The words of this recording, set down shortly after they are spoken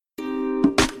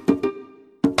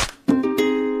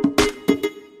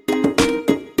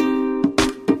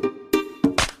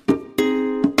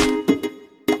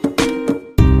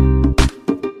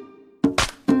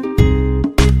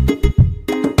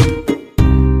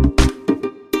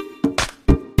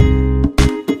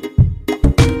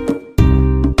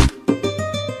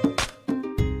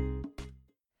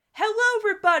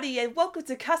welcome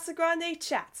to Casa Grande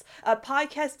Chats, a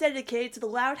podcast dedicated to the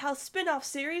Loud House spin-off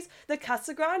series, The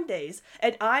Casa Grandes.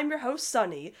 And I'm your host,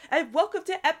 Sunny, and welcome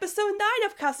to episode 9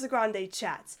 of Casa Grande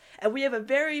Chats. And we have a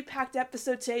very packed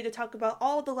episode today to talk about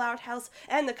all the Loud House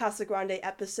and the Casa Grande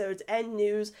episodes and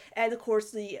news, and of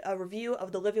course the review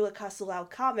of the Living La Casa Loud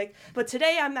comic. But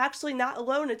today I'm actually not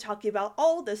alone in talking about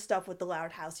all this stuff with the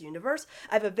Loud House universe.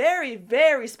 I have a very,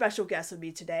 very special guest with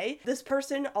me today. This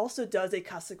person also does a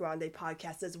Casa Grande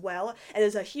podcast as well, and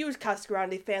is a huge Casa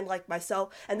Grande fan like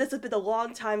myself, and this has been a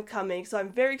long time coming, so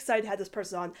I'm very excited to have this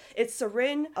person on. It's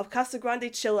Sarin of Casa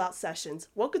Grande Chill Out Sessions.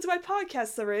 Welcome to my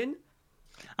podcast, Sarin.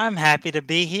 I'm happy to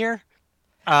be here.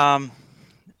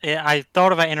 I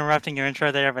thought about interrupting your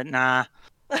intro there, but nah.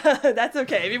 That's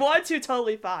okay. If you want to,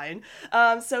 totally fine.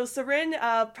 So Sarin,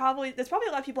 there's probably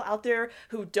a lot of people out there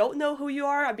who don't know who you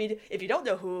are. I mean, if you don't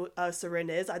know who Sarin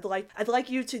is, I'd like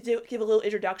you to give a little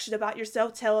introduction about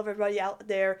yourself. Tell everybody out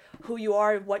there who you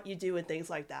are and what you do and things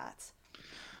like that.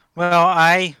 Well,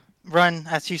 I run,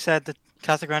 as you said, the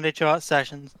Casa Grande Chill Out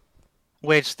Sessions,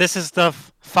 which this is the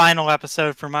final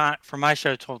episode for my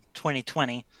show till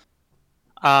 2020.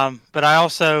 But I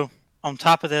also, on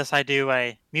top of this, I do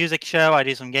a music show, I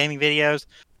do some gaming videos.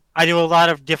 I do a lot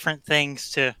of different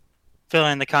things to fill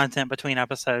in the content between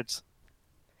episodes.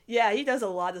 Yeah, he does a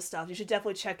lot of stuff. You should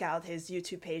definitely check out his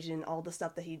YouTube page and all the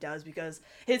stuff that he does, because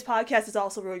his podcast is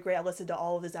also really great. I listened to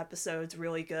all of his episodes,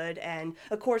 really good. And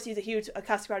of course, he's a huge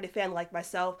Casa Grande fan like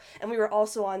myself. And we were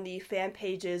also on the fan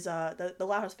pages, the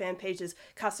Loud House fan pages,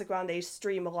 Casa Grande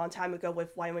stream a long time ago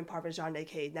with Wyoming Parmesan,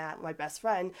 aka Nat, my best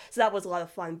friend. So that was a lot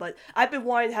of fun. But I've been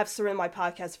wanting to have Sarin on my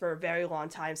podcast for a very long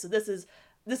time. So this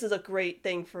is a great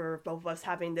thing for both of us,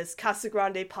 having this Casa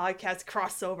Grande podcast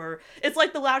crossover. It's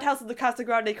like the Loud House and the Casa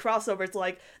Grande crossover. It's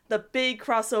like the big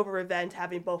crossover event,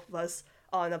 having both of us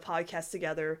on a podcast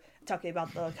together talking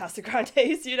about the Casa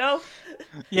Grandes, you know?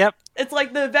 Yep. It's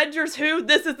like the Avengers Who.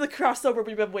 This is the crossover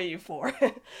we've been waiting for.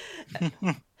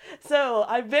 So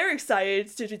I'm very excited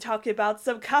to be talking about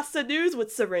some Casa news with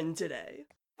Sarin today.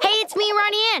 Hey, it's me,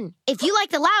 Ronnie Ann. If you like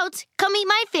the Louds, come meet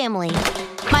my family.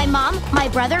 My mom, my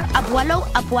brother, abuelo,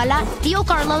 abuela, Tio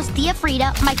Carlos, Tia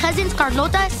Frida, my cousins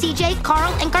Carlota, CJ,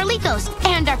 Carl, and Carlitos,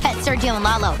 and our pets Sergio and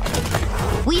Lalo.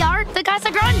 We are the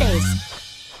Casa Grandes.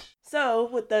 So,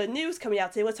 with the news coming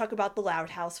out today, let's talk about the Loud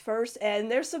House first. And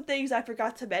there's some things I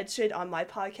forgot to mention on my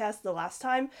podcast the last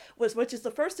time, which is the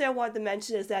first thing I wanted to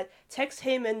mention is that Tex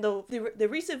Heyman, the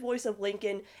recent voice of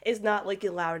Lincoln, is not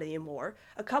Lincoln Loud anymore.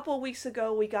 A couple of weeks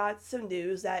ago, we got some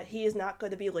news that he is not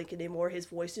going to be Lincoln anymore. His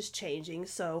voice is changing.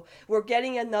 So, we're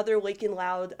getting another Lincoln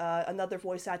Loud, another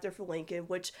voice actor for Lincoln,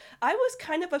 which I was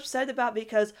kind of upset about,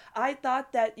 because I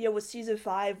thought that, with season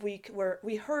 5,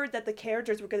 we heard that the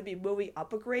characters were going to be moving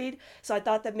up a grade. So I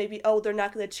thought that maybe, they're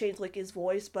not going to change Lincoln's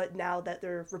voice, but now that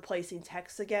they're replacing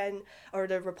Tex again, or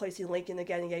they're replacing Lincoln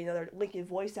again and getting another Lincoln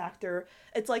voice actor,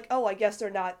 it's like, I guess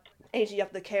they're not aging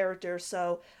up the character.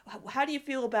 So how do you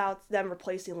feel about them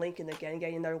replacing Lincoln again and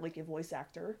getting another Lincoln voice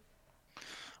actor?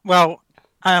 Well,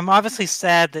 I'm obviously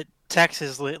sad that Tex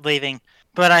is leaving,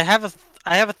 but I have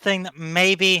a thing that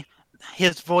maybe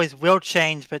his voice will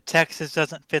change, but Tex's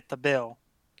doesn't fit the bill.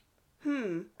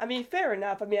 I mean, fair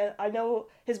enough. I mean, I know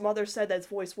his mother said that his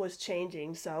voice was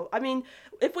changing, so, I mean,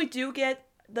 if we do get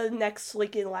the next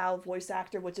Lincoln Loud voice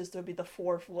actor, which is going to be the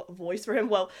 4th voice for him,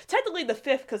 well, technically the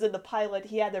 5th, because in the pilot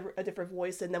he had a different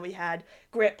voice, and then we had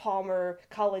Grant Palmer,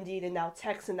 Colin Dean, and now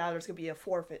Tex, and now there's going to be a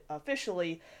 4th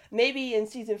officially. Maybe in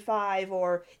season 5,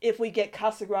 or if we get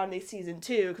Casa Grande season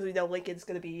 2, because we know Lincoln's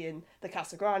going to be in the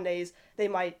Casa Grandes, they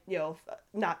might,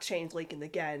 not change Lincoln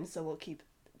again, so we'll keep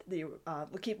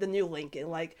the new Lincoln.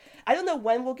 Like, I don't know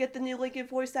when we'll get the new Lincoln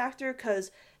voice actor,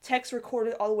 because Tex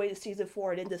recorded all the way to season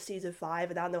 4 and into season 5,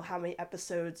 and I don't know how many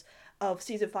episodes of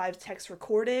season 5 Tex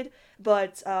recorded,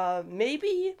 but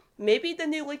maybe the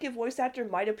new Lincoln voice actor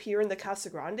might appear in the Casa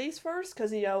Grandes first,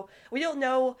 because, we don't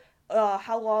know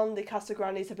how long the Casa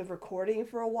Grandes have been recording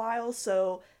for a while,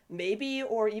 so maybe,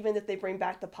 or even if they bring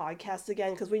back the podcast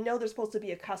again, because we know there's supposed to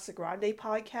be a Casa Grande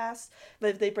podcast, but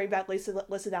if they bring back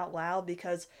Listen Out Loud,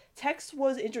 because Tex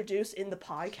was introduced in the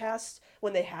podcast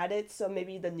when they had it, so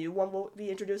maybe the new one will be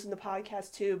introduced in the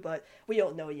podcast too, but we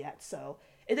don't know yet. So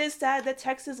it is sad that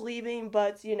Tex is leaving,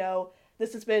 but,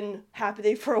 this has been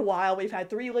happening for a while. We've had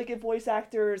 3 Lincoln voice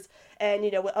actors, and,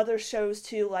 with other shows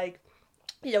too, like,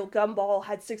 Gumball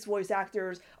had 6 voice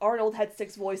actors, Arnold had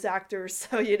 6 voice actors,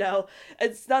 so,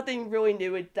 it's nothing really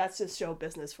new, that's just show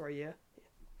business for you.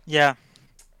 Yeah.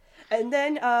 And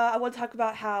then I want to talk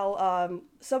about how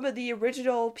some of the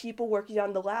original people working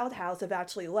on the Loud House have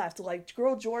actually left. Like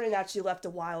Girl Jordan actually left a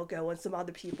while ago, and some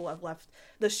other people have left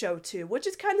the show too, which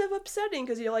is kind of upsetting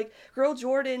because like Girl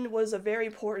Jordan was a very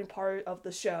important part of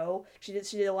the show. She did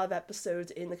a lot of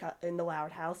episodes in the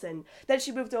Loud House, and then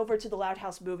she moved over to the Loud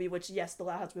House movie, which yes, the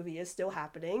Loud House movie is still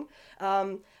happening.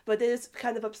 But it is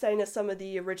kind of upsetting that some of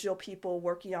the original people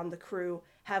working on the crew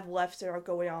have left and are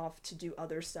going off to do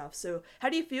other stuff. So how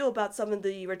do you feel about some of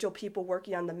the original people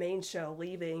working on the main show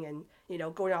leaving and,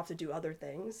 going off to do other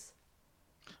things?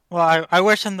 Well, I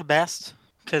wish them the best,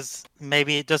 because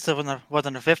maybe it just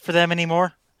wasn't a fit for them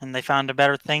anymore, and they found a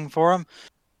better thing for them.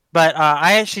 But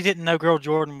I actually didn't know Girl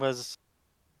Jordan was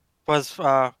based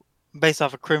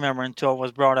off a crew member until it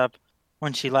was brought up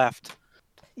when she left.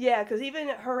 Yeah, because even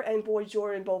her and Boy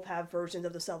Jordan both have versions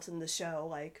of themselves in the show.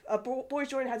 Like, Boy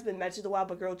Jordan has been mentioned a while,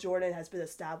 but Girl Jordan has been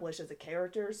established as a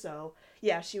character. So,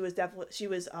 yeah, she was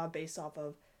based off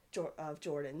of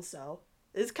Jordan. So,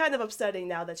 it's kind of upsetting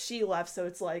now that she left. So,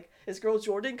 it's like, is Girl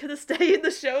Jordan going to stay in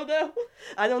the show, though?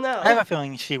 I don't know. I have a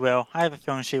feeling she will.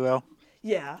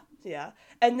 Yeah.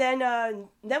 And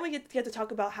then we get to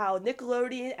talk about how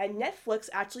Nickelodeon and Netflix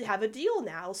actually have a deal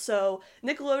now. So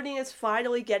Nickelodeon is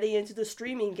finally getting into the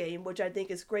streaming game, which I think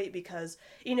is great because,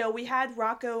 we had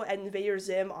Rocco and Invader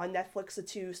Zim on Netflix, the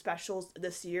two specials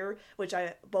this year, which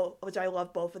I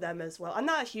love both of them as well. I'm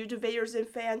not a huge Invader Zim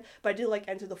fan, but I did like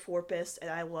Enter the Fortress, and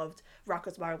I loved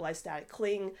Rocco's Modern Life Static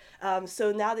Cling.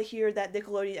 So now to hear that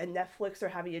Nickelodeon and Netflix are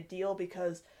having a deal,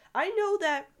 because I know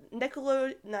that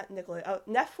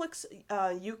Netflix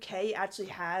UK actually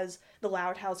has the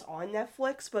Loud House on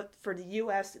Netflix, but for the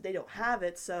US they don't have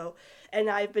it. So, and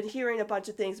I've been hearing a bunch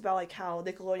of things about like how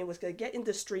Nickelodeon was going to get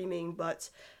into streaming, but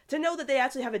to know that they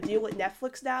actually have a deal with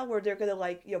Netflix now, where they're going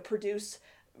to produce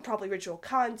probably original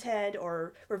content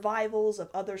or revivals of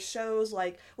other shows.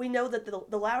 Like, we know that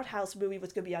the Loud House movie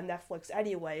was going to be on Netflix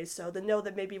anyway, so to know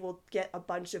that maybe we'll get a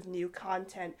bunch of new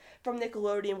content from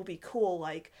Nickelodeon will be cool.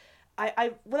 Like,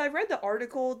 when I read the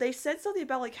article, they said something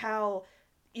about like how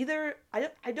either I know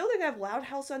they're gonna have Loud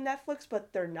House on Netflix,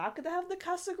 but they're not gonna have the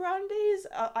Casagrandes.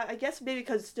 I guess maybe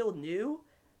because it's still new.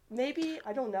 Maybe,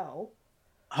 I don't know.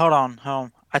 Hold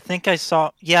on. I think I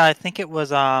saw. Yeah, I think it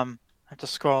was. I have to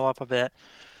scroll up a bit,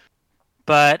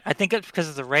 but I think it's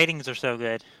because the ratings are so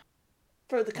good.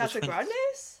 For the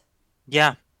Casagrandes?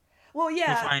 Yeah. Well,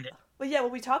 yeah. Let me find it. But yeah,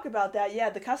 when we talk about that, yeah,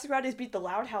 the Casagrandes beat the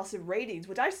Loud House in ratings,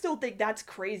 which I still think that's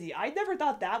crazy. I never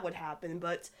thought that would happen,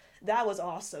 but that was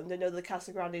awesome to know the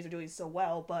Casagrandes are doing so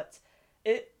well. But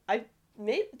they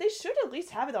should at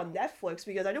least have it on Netflix,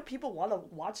 because I know people want to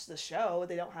watch the show,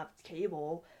 they don't have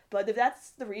cable. But if that's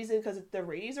the reason, because the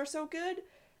ratings are so good,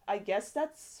 I guess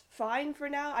that's fine for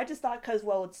now. I just thought because,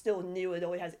 well, it's still new, it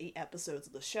only has 8 episodes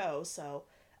of the show, so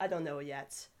I don't know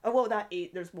yet. Oh, well, not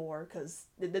 8, there's more, because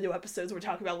the new episodes we're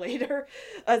talking about later.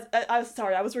 I'm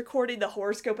sorry, I was recording the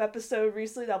horoscope episode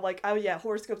recently, and I'm like, oh yeah,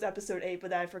 horoscope's episode 8, but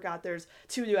then I forgot there's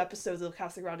 2 new episodes of the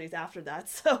Casagrandes after that.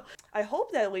 So I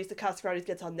hope that at least the Casagrandes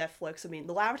gets on Netflix. I mean,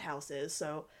 the Loud House is,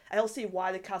 so I don't see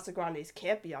why the Casagrandes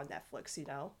can't be on Netflix,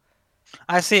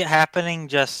 I see it happening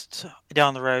just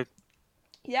down the road.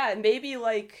 Yeah, and maybe,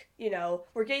 like,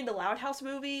 we're getting the Loud House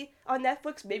movie on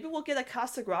Netflix. Maybe we'll get a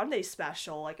Casagrande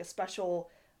special, like a special,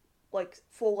 like,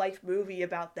 full-life movie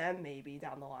about them, maybe,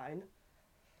 down the line.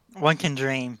 One can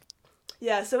dream.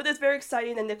 Yeah, so it is very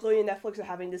exciting that Nickelodeon and Netflix are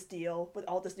having this deal with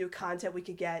all this new content we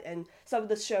could get, and some of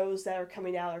the shows that are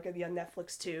coming out are going to be on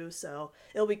Netflix, too, so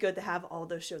it'll be good to have all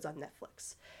those shows on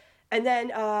Netflix. And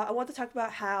then I want to talk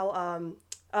about how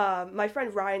my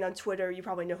friend Ryan on Twitter, you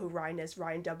probably know who Ryan is,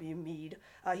 Ryan W. Mead.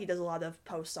 He does a lot of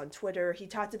posts on Twitter. He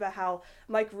talked about how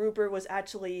Mike Ruber was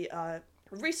actually,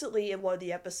 recently in one of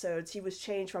the episodes, he was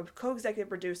changed from co-executive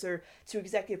producer to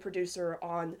executive producer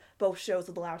on both shows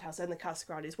of The Loud House and The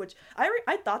Casagrandes, which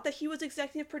I thought that he was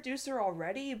executive producer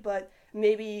already, but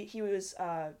maybe he was,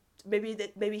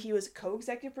 maybe he was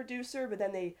co-executive producer, but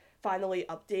then they finally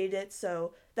updated it.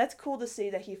 So that's cool to see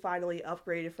that he finally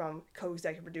upgraded from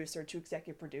co-executive producer to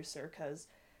executive producer, because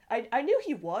I knew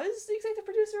he was the executive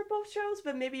producer of both shows,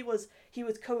 but maybe he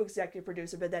was co-executive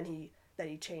producer, but then he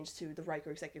changed to the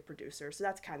Riker executive producer. So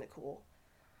that's kind of cool.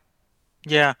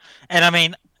 Yeah, and I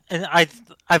mean, and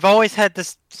I've always had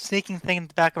this sneaking thing in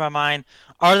the back of my mind: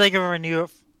 are they going to renew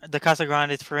the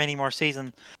Casagrandes for any more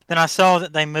season? Then I saw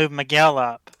that they moved Miguel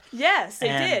up. Yes, they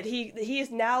did. He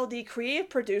is now the creative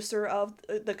producer of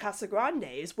the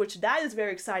Casagrandes, which that is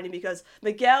very exciting because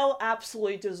Miguel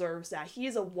absolutely deserves that. He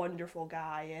is a wonderful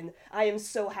guy, and I am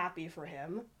so happy for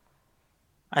him.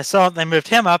 I saw they moved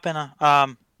him up, and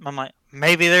I'm like,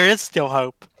 maybe there is still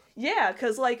hope. Yeah,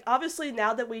 because, like, obviously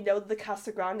now that we know the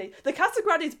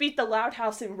Casagrandes beat the Loud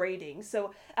House in ratings.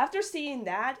 So after seeing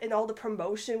that and all the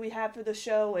promotion we have for the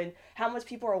show and how much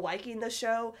people are liking the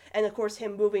show, and of course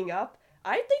him moving up,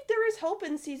 I think there is hope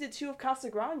in season 2 of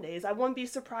Casagrandes. I wouldn't be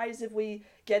surprised if we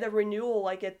get a renewal,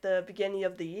 like, at the beginning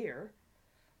of the year.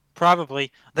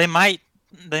 Probably. They might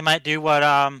do what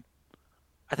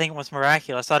I think it was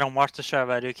Miraculous. I don't watch the show,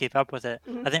 but I do keep up with it.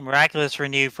 Mhm. I think Miraculous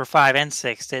renewed for 5 and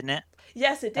 6, didn't it?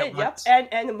 Yes, it At did, yep. once.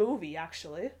 And a movie,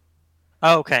 actually.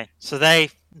 Oh, okay. So they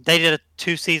did a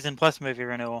 2-season plus movie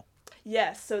renewal.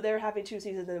 Yes, so they're having 2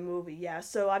 seasons in a movie, yeah.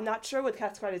 So I'm not sure with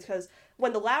Casagrandes, because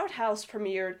when the Loud House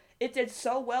premiered, it did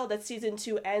so well that season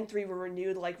 2 and 3 were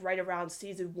renewed, like, right around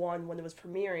season 1 when it was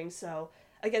premiering, so...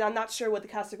 Again, I'm not sure what the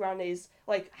Casagrandes,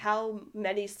 like, how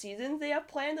many seasons they have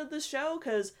planned of the show,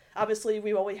 because obviously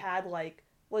we've only had, like,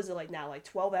 what is it, like, now, like,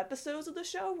 12 episodes of the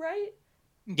show, right?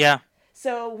 Yeah.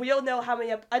 So we don't know how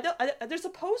many. There's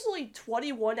supposedly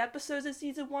 21 episodes in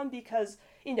season 1 because,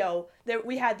 you know,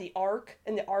 we had the arc,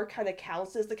 and the arc kind of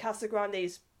counts as the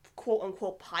Casagrandes quote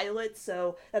unquote pilot.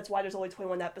 So that's why there's only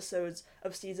 21 episodes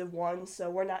of season 1. So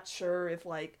we're not sure if,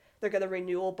 like, they're gonna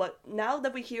renew. But now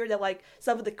that we hear that, like,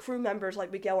 some of the crew members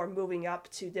like Miguel are moving up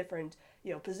to different,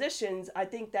 you know, positions, I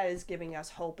think that is giving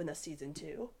us hope in a season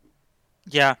 2.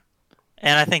 Yeah.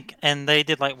 And I think they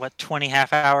did like what 20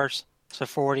 half hours, so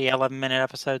 40 11-minute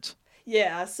episodes.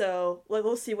 Yeah, so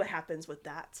we'll see what happens with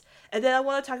that. And then I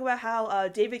want to talk about how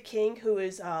David King, who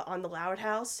is on the Loud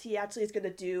House, he actually is going to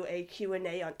do a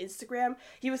Q&A on Instagram.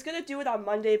 He was going to do it on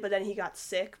Monday, but then he got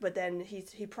sick, but then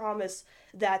he promised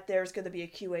that there's going to be a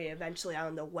Q&A eventually. I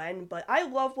don't know when, but I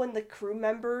love when the crew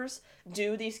members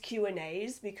do these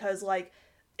Q&As because, like,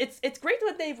 it's great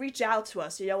when they reach out to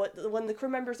us, you know, when the crew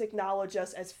members acknowledge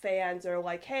us as fans or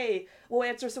like, hey, we'll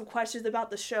answer some questions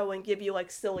about the show and give you, like,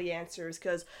 silly answers,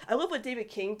 because I love what David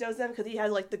King does them, because he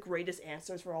has, like, the greatest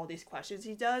answers for all these questions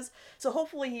he does, so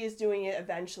hopefully he is doing it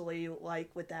eventually, like,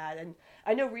 with that. And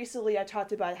I know recently I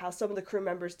talked about how some of the crew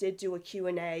members did do a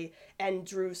Q&A and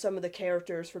drew some of the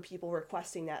characters for people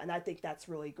requesting that, and I think that's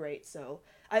really great. So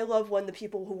I love when the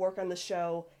people who work on the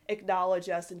show acknowledge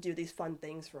us and do these fun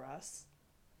things for us.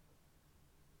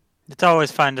 It's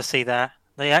always fun to see that.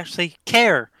 They actually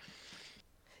care.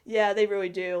 Yeah, they really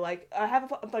do. Like, I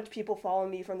have a bunch of people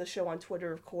following me from the show on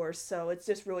Twitter, of course, so it's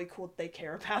just really cool that they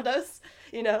care about us,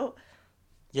 you know?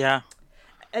 Yeah.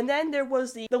 And then there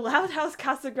was the Loud House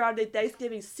Casagrande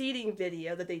Thanksgiving seating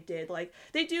video that they did. Like,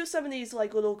 they do some of these,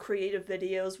 like, little creative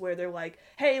videos where they're like,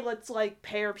 hey, let's, like,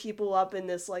 pair people up in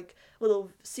this, like, little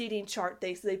seating chart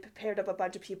thing. So they paired up a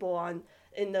bunch of people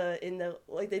in the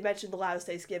like, they mentioned the Loudest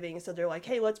Thanksgiving, so they're like,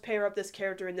 hey, let's pair up this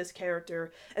character and this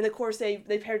character. And of course they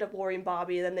paired up Lori and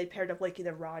Bobby, and then they paired up Lincoln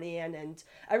and Ronnie Ann. And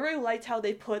I really liked how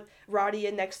they put Ronnie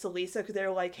in next to Lisa, because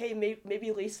they're like, hey,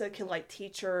 maybe Lisa can, like,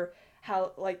 teach her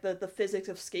how, like, the physics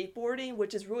of skateboarding,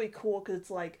 which is really cool, because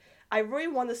it's like, I really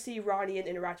want to see Ronnie and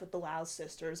interact with the Loud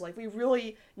sisters. Like, we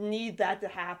really need that to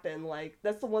happen. Like,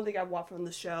 that's the one thing I want from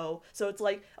the show. So it's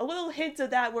like a little hint of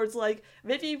that where it's like,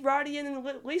 maybe Ronnie and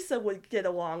Lisa would get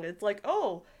along. It's like,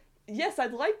 oh, yes,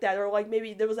 I'd like that. Or, like,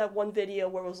 maybe there was that one video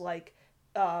where it was like,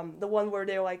 the one where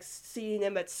they're, like, seeing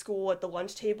them at school at the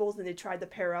lunch tables, and they tried to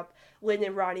pair up Lynn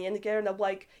and Ronnie Ann together, and I'm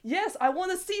like, yes, I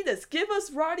want to see this. Give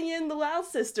us Ronnie and the Loud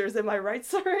sisters. Am I right,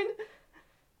 Søren?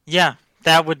 Yeah,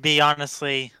 that would be,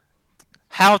 honestly,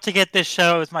 how to get this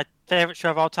show is my favorite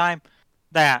show of all time.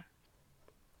 That.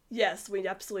 Yes, we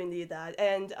absolutely need that.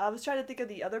 And I was trying to think of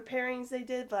the other pairings they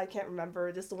did, but I can't remember.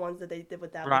 Just the ones that they did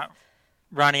with that.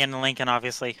 Ronnie and Lincoln,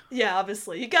 obviously. Yeah,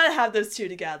 obviously. You gotta have those two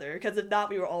together, because if not,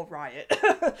 we were all riot.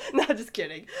 No, just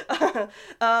kidding.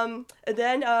 And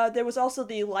then there was also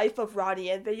the Life of Ronnie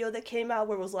Ann video that came out,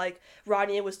 where it was like,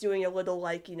 Ronnie Ann was doing a little,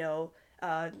 like, you know,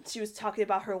 she was talking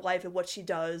about her life and what she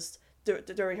does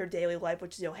during her daily life,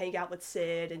 which is, you know, hang out with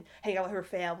Sid and hang out with her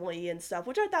family and stuff,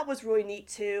 which I thought was really neat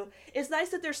too. It's nice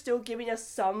that they're still giving us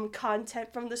some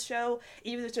content from the show,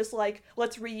 even if it's just like,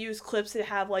 let's reuse clips and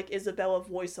have, like, Isabella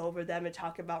voice over them and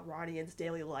talk about Ronnie Ann's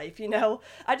daily life, you know?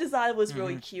 I just thought it was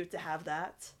really cute to have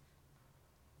that.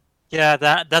 Yeah,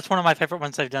 that's one of my favorite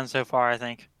ones they've done so far, I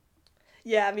think.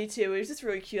 Yeah, me too. It was just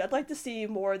really cute. I'd like to see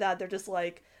more of that. They're just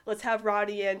like, let's have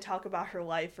Ronnie Ann talk about her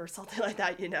life or something like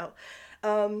that, you know?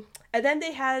 And then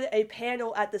they had a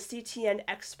panel at the CTN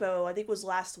Expo, I think it was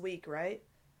last week, right?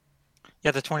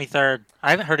 Yeah, the 23rd.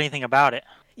 I haven't heard anything about it.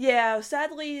 Yeah,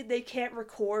 sadly they can't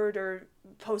record or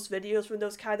post videos from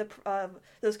those kind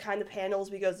of panels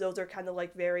because those are kind of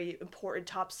like very important,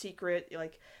 top secret,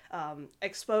 like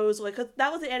expos. Like 'cause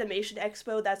that was an animation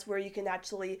expo. That's where you can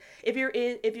actually, if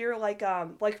you're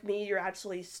like me, you're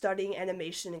actually studying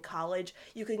animation in college.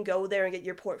 You can go there and get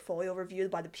your portfolio reviewed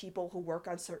by the people who work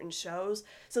on certain shows.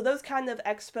 So those kind of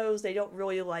expos, they don't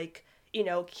really like,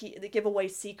 they give away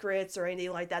secrets or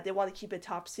anything like that. They want to keep it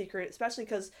top secret, especially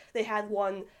because they had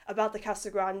one about the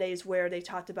Casagrandes where they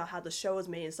talked about how the show was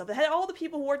made and stuff. They had all the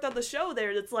people who worked on the show there,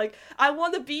 and it's like, I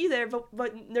want to be there,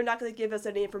 but they're not going to give us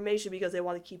any information because they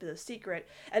want to keep it a secret.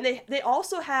 And they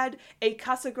also had a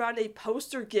Casagrande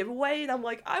poster giveaway, and I'm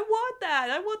like, I want that!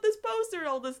 I want this poster and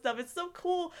all this stuff. It's so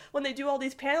cool when they do all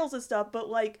these panels and stuff, but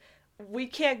like, we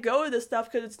can't go to this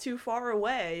stuff because it's too far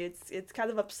away. It's kind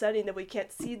of upsetting that we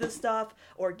can't see the stuff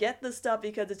or get the stuff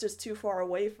because it's just too far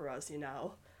away for us,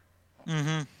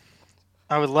 Mm-hmm.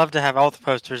 I would love to have all the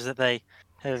posters that they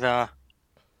have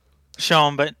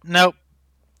shown, but nope.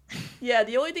 Yeah,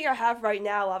 the only thing I have right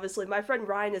now, obviously, my friend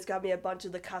Ryan has got me a bunch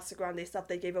of the Casagrande stuff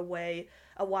they gave away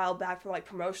a while back from like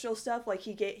promotional stuff. Like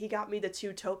he got me the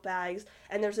 2 tote bags,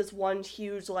 and there's this one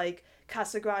huge like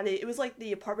Casagrande. It was like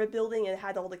the apartment building and it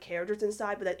had all the characters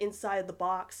inside, but then inside of the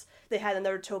box they had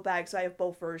another tote bag. So I have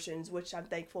both versions, which I'm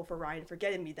thankful for Ryan for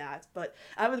getting me that. But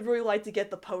I would really like to get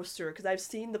the poster because I've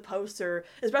seen the poster,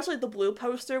 especially the blue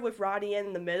poster with Ronnie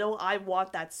in the middle. I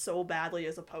want that so badly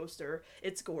as a poster.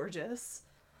 It's gorgeous.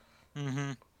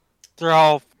 Mm-hmm. They're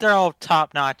all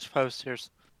top-notch posters.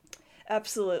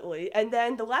 Absolutely. And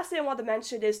then the last thing I want to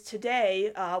mention is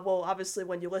today, well, obviously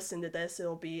when you listen to this,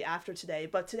 it'll be after today,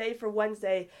 but today for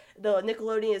Wednesday, the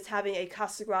Nickelodeon is having a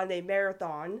Casagrande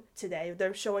marathon today.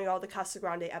 They're showing all the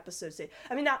Casagrande episodes.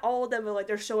 I mean, not all of them, but like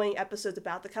they're showing episodes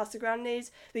about the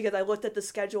Casagrandes, because I looked at the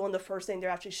schedule and the first thing they're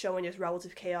actually showing is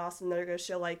Relative Chaos, and they're going to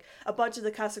show like a bunch of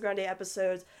the Casagrande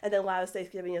episodes, and then Loudest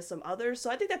Thanksgiving and some others. So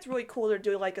I think that's really cool. They're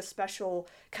doing like a special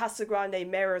Casagrande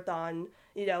marathon,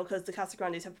 because the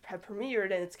Casagrandes have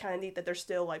premiered, and it's kind of neat that they're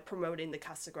still, like, promoting the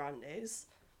Casagrandes.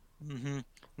 Mm-hmm.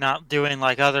 Not doing,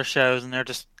 like, other shows, and they're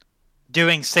just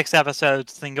doing 6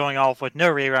 episodes, then going off with no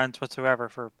reruns whatsoever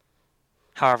for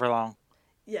however long.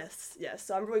 Yes.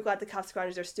 So I'm really glad the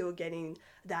Casagrandes are still getting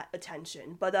that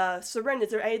attention. But, Seren,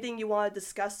 is there anything you want to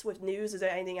discuss with news? Is there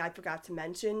anything I forgot to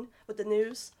mention with the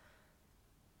news?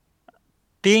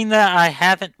 Being that I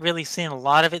haven't really seen a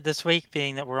lot of it this week,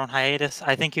 being that we're on hiatus,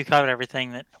 I think you covered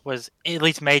everything that was at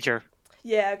least major.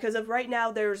 Yeah, because of right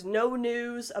now, there's no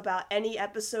news about any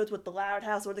episodes with the Loud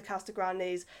House or the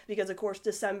Casagrandes, because of course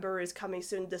December is coming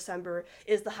soon. December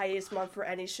is the highest month for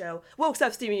any show. Well,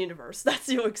 except Steven Universe. That's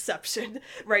the exception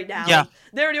right now. Yeah.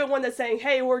 They're the one that's saying,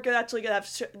 hey, we're actually going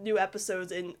to have new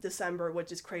episodes in December,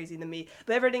 which is crazy to me.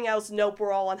 But everything else, nope,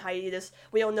 we're all on hiatus.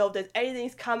 We don't know if there's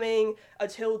anything's coming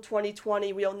until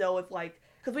 2020. We don't know if, like,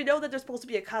 because we know that there's supposed to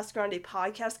be a Casagrande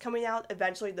podcast coming out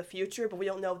eventually in the future, but we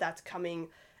don't know if that's coming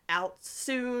out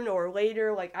soon or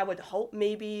later. Like, I would hope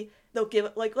maybe they'll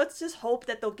give, like, let's just hope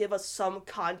that they'll give us some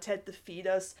content to feed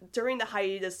us during the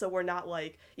hiatus, so we're not,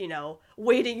 like,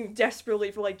 waiting desperately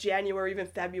for, like, January, even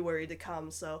February to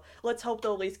come. So let's hope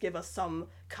they'll at least give us some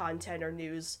content or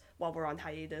news while we're on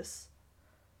hiatus.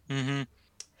 Mm-hmm.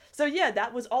 So yeah,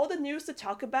 that was all the news to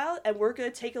talk about, and we're going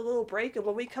to take a little break, and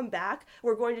when we come back,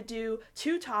 we're going to do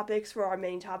 2 topics for our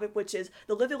main topic, which is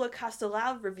the Living La Casa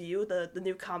Loud review, the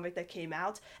new comic that came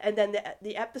out, and then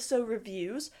the episode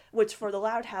reviews, which for the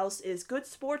Loud House is Good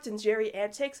Sports and Jerry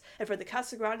Antics, and for the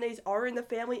Casagrandes, Are in the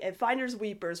Family and Finders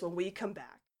Weepers when we come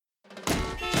back.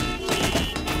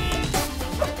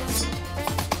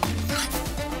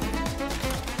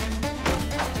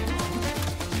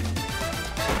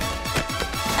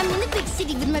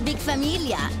 City with my big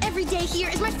familia. Every day here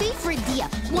is my favorite dia.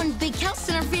 One big house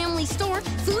in our family store.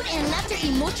 Food and laughter y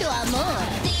mucho amor.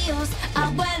 Tíos,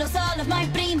 abuelos, all of my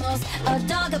primos. A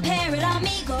dog, a parrot,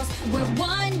 amigos. We're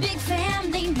one big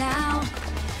family now.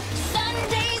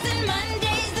 Sundays and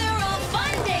Mondays, they're all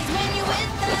fun days when you're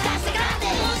with us. Casa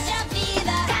Grande. Mucha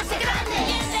vida. Casa Grande.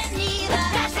 Bienvenida.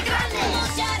 Casa Grande.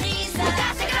 Mucha risa.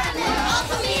 Casa Grande. We're all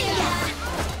familia.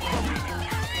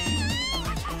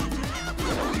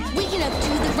 Waking up to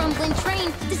the rumbling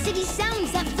train, the city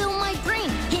sounds that fill my brain.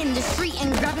 Hitting the street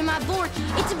and grabbing my board.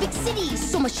 It's a big city,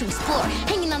 so much to explore.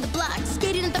 Hanging on the block,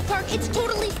 skating at the park. It's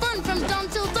totally fun from dawn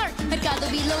till dark. Mercado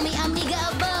below me, amiga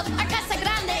above. Our Casa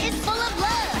Grande is full of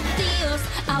love. Tíos,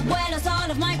 abuelos, all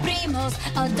of my primos.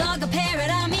 A dog, a parrot,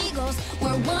 amigos.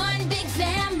 We're one big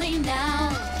family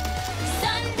now.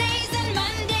 Sundays and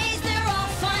Mondays, they're all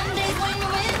fun days when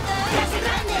you're with us. Casa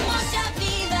Grande. Mucha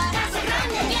vida. Casa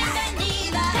Grande. Bienvenido.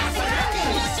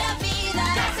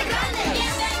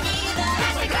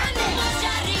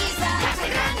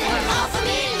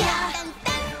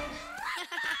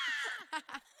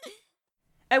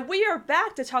 And we are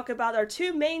back to talk about our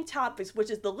two main topics,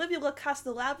 which is the Livia La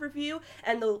Casa Loud review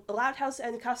and the Loud House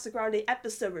and Casa Grande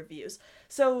episode reviews.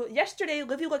 So yesterday,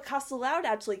 Livia La Casa Loud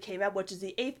actually came out, which is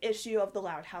the 8th issue of the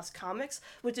Loud House comics,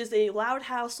 which is a Loud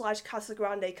House / Casa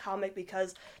Grande comic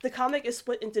because the comic is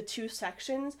split into 2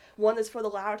 sections. One is for the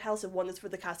Loud House and one is for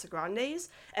the Casa Grandes.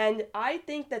 And I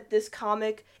think that this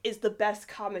comic is the best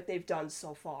comic they've done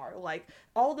so far. Like,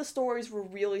 all the stories were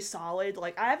really solid.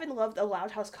 Like, I haven't loved a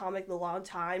Loud House comic in a long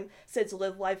time since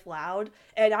Live Life Loud,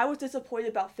 and I was disappointed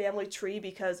about Family Tree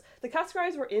because the Casa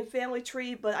Grandes were in Family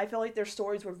Tree, but I felt like their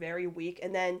stories were very weak.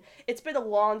 And then it's been a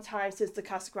long time since the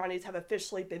Casa Grandes have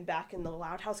officially been back in the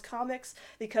Loud House comics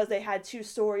because they had 2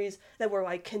 stories that were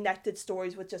like connected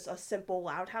stories with just a simple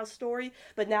Loud House story.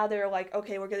 But now they're like,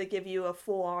 okay, we're gonna give you a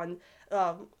full-on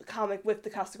comic with the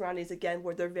Casa Grandes again,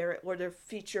 where they're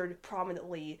featured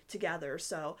prominently together.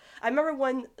 So I remember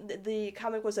when the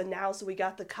comic was announced, we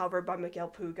got the cover by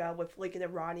Miguel Puga with Lincoln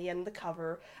and Ronnie and the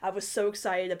cover. I was so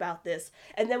excited about this,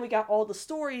 and then we got all the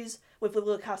stories with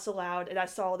Livia La Casa Loud, and I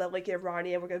saw that Lincoln and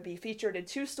Ronnie were going to be featured in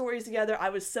 2 stories together. I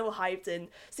was so hyped, and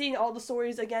seeing all the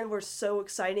stories again were so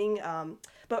exciting.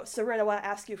 But Serena, I want to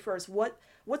ask you first,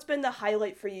 what's been the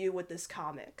highlight for you with this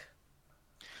comic?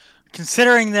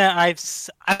 Considering that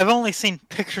I've only seen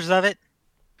pictures of it,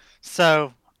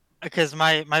 so because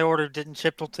my order didn't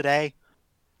ship till today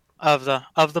of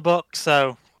the book,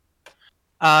 so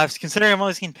considering I've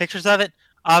only seen pictures of it,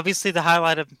 obviously the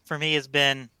highlight for me has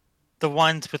been the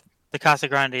ones with the Casa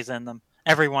Grandes in them,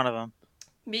 every one of them.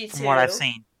 Me too. From what I've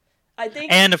seen, I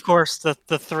think, and of course the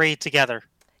 3 together.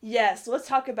 Yes, let's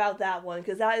talk about that one,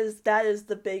 because that is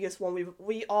the biggest one.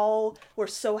 We all were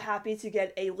so happy to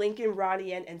get a Lincoln,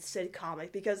 Ronnie, and Sid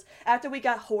comic, because after we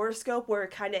got Horoscope, where it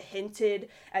kind of hinted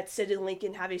at Sid and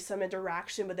Lincoln having some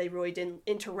interaction, but they really didn't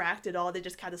interact at all. They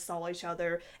just kind of saw each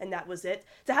other, and that was it.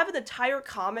 To have an entire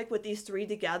comic with these 3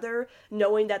 together,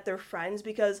 knowing that they're friends,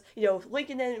 because, you know,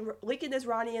 Lincoln is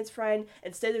Ronnie Ann's friend,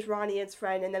 and Sid is Ronnie Ann's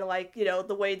friend, and then, like, you know,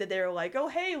 the way that they're like, oh,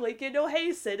 hey, Lincoln, oh,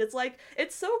 hey, Sid. It's like,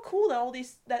 it's so cool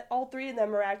that all 3 of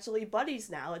them are actually buddies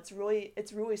now. It's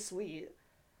really sweet.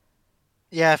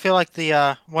 Yeah, I feel like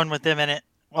the one with them in it,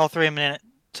 all 3 of them in it,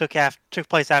 took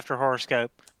place after Horoscope.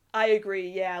 I agree.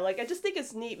 Yeah, like I just think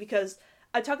it's neat because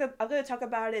I'm going to talk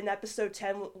about it in episode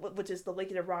 10, which is the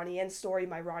Lincoln and Ronnie Ann story,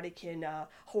 my Rodican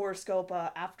Horoscope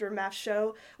aftermath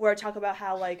show, where I talk about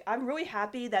how, like, I'm really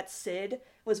happy that Sid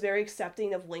was very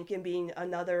accepting of Lincoln being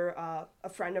another a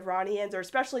friend of Ronnie Ann's, or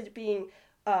especially being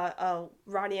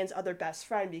Ronnie Ann's other best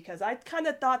friend, because I kind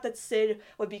of thought that Sid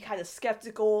would be kind of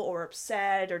skeptical or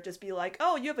upset or just be like,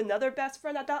 oh, you have another best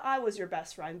friend? I thought I was your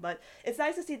best friend. But it's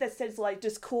nice to see that Sid's like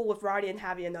just cool with Ronnie Ann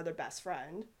having another best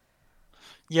friend.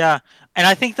 Yeah, and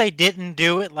I think they didn't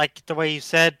do it like the way you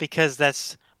said because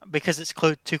it's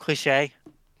too cliche.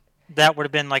 That would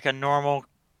have been like a normal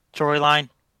storyline.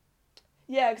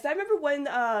 Yeah, because I remember when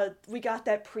we got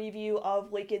that preview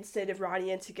of Lincoln, Sid, and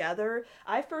Ronnie Ann together,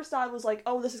 I first thought it was like,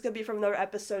 oh, this is going to be from another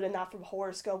episode and not from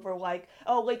Horoscope, where like,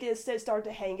 oh, Lincoln and Sid start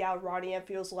to hang out, Ronnie Ann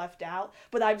feels left out.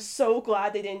 But I'm so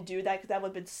glad they didn't do that, because that would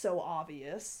have been so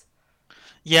obvious.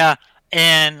 Yeah,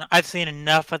 and I've seen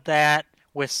enough of that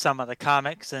with some of the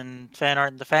comics and fan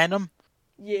art in the fandom.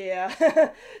 Yeah,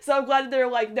 so I'm glad that they're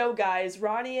like, no guys,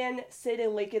 Ronnie Ann, Sid,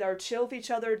 and Lincoln are chill with each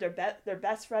other, they're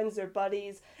best friends, they're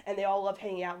buddies, and they all love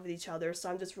hanging out with each other, so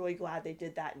I'm just really glad they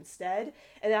did that instead.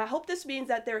 And I hope this means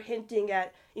that they're hinting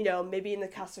at, you know, maybe in the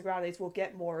Casa Grandes we'll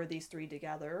get more of these 3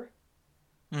 together.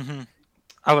 Mm-hmm.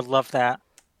 I would love that.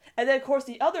 And then, of course,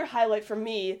 the other highlight for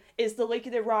me is the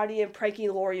Lincoln and Ronnie and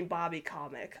pranking Lori and Bobby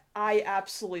comic. I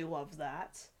absolutely love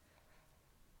that.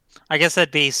 I guess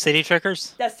that'd be City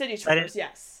Trickers. That's City Trickers,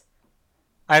 yes.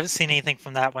 I haven't seen anything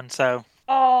from that one, so...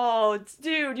 Oh,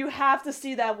 dude, you have to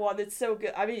see that one. It's so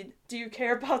good. I mean, do you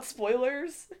care about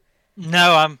spoilers?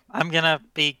 No, I'm gonna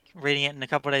be reading it in a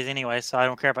couple of days anyway, so I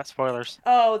don't care about spoilers.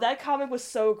 Oh, that comic was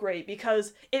so great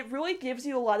because it really gives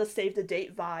you a lot of save the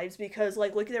date vibes, because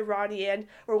like looking at Ronnie Ann,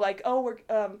 we're like, oh, we're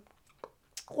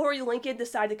Lori and Lincoln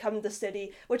decide to come to the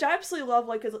city, which I absolutely love,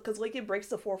 like, because Lincoln breaks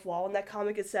the 4th wall in that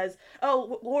comic. It says,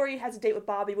 oh, Lori has a date with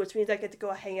Bobby, which means I get to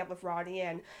go hang out with Ronnie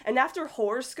Ann. And after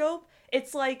Horoscope,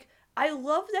 it's like, I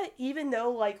love that even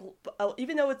though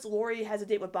it's Lori has a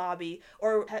date with Bobby,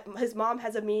 or his mom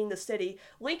has a meeting in the city,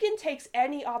 Lincoln takes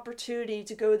any opportunity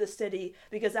to go to the city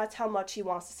because that's how much he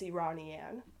wants to see Ronnie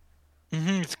Ann.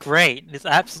 Mm-hmm, it's great. It's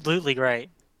absolutely great.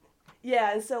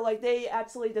 Yeah, and so, like, they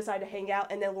absolutely decide to hang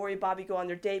out, and then Lori and Bobby go on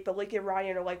their date, but Lincoln and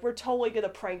Ryan are like, we're totally gonna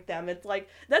prank them. It's like,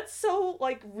 that's so,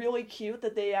 like, really cute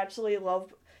that they actually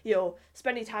love,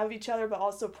 spending time with each other, but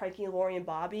also pranking Lori and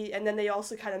Bobby. And then they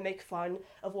also kind of make fun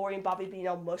of Lori and Bobby being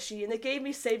all mushy. And it gave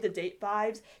me Save the Date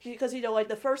vibes because, like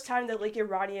the first time that Lincoln,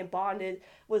 Ronnie, and bonded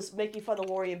was making fun of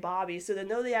Lori and Bobby. So then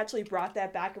they actually brought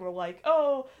that back and were like,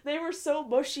 oh, they were so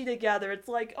mushy together. It's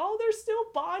like, oh, they're still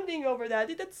bonding over that. I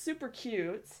think that's super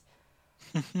cute.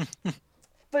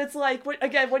 But it's like,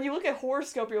 when you look at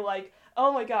Horoscope, you're like,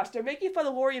 oh my gosh, they're making fun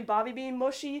of Lori and Bobby being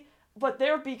mushy, but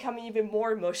they're becoming even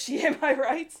more mushy, am I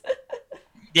right?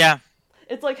 Yeah.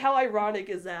 It's like, how ironic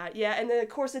is that? Yeah, and then of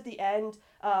course at the end,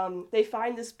 they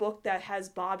find this book that has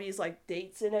Bobby's like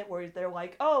dates in it, where they're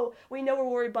like, oh, we know where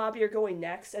Lori and Bobby are going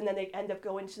next, and then they end up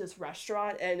going to this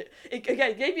restaurant, and it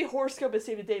gave me Horoscope and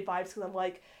Save the Date vibes, because I'm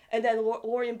like, and then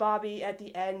Lori and Bobby at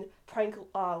the end prank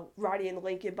Ronnie and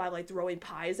Lincoln by like throwing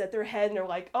pies at their head, and they're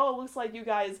like, oh, looks like you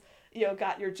guys,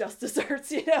 got your just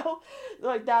desserts,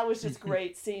 like that was just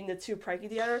great seeing the two pranking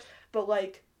together. But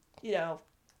like,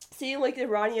 seeing Lincoln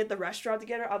and Ronnie at the restaurant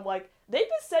together, I'm like, they've been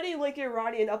setting Lincoln and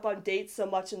Ronnie up on dates so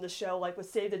much in the show, like with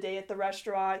Save the Day at the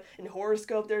restaurant, in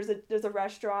Horoscope there's a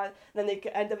restaurant, and then they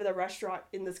end up in a restaurant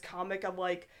in this comic. I'm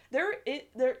like, they're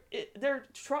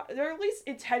at least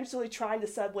intentionally trying to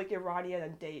set Lincoln and Ronnie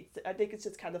on dates. I think it's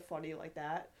just kind of funny like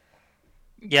that.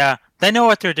 Yeah, they know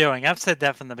what they're doing. I've said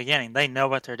that from the beginning. They know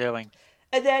what they're doing.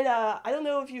 And then, I don't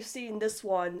know if you've seen this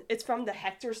one. It's from the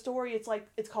Hector story.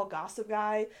 It's called Gossip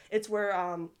Guy. It's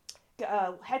where,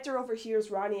 Hector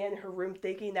overhears Ronnie in her room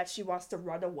thinking that she wants to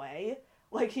run away.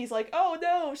 Like, he's like, oh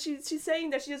no, she's saying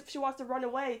that she wants to run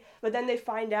away. But then they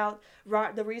find out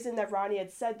the reason that Ronnie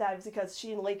had said that is because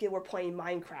she and Lincoln were playing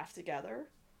Minecraft together.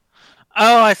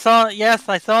 Oh, I saw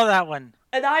that one.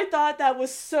 And I thought that was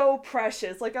so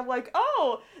precious. Like, I'm like,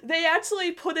 oh, they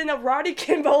actually put in a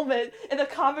Roddykin moment in a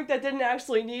comic that didn't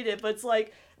actually need it. But it's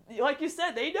like you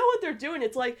said, they know what they're doing.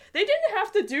 It's like, they didn't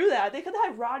have to do that. They could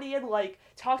have Roddy and, like,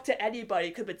 talk to anybody.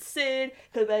 It could have been Sid,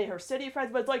 could have been her city friends.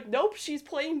 But it's like, nope, she's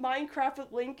playing Minecraft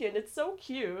with Lincoln. It's so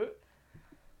cute.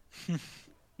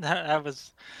 that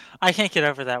was... I can't get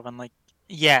over that one, like,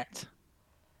 yet.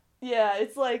 Yeah,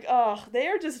 it's like, oh, they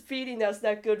are just feeding us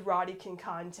that good Roddykin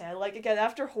content. Like, again,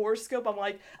 after Horoscope, I'm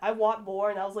like, I want more,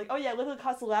 and I was like, oh yeah, Little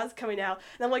Castella's coming out,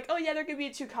 and I'm like, oh yeah, there could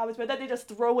be 2 comics, but then they just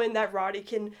throw in that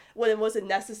Roddykin when it wasn't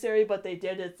necessary, but they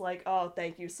did. It's like, oh,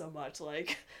 thank you so much.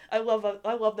 Like, I love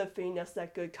them feeding us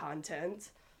that good content.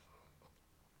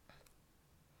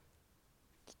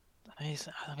 Let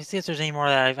me see if there's any more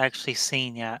that I've actually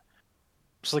seen yet.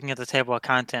 Just looking at the table of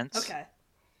contents. Okay.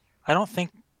 I don't think...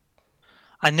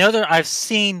 I know that I've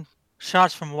seen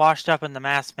shots from Washed Up and The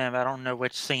Masked Man, but I don't know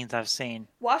which scenes I've seen.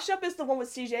 Washed Up is the one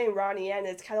with CJ and Ronnie, and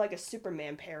it's kind of like a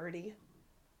Superman parody.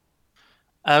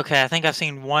 Okay, I think I've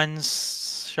seen one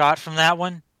shot from that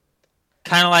one.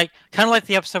 Kind of like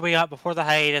the episode we got before the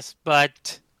hiatus,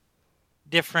 but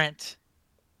different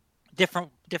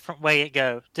way it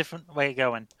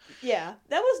going. Yeah,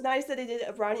 that was nice that they did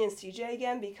Ronnie and CJ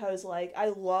again, because like I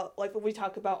love, like when we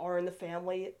talk about R in the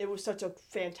Family, it was such a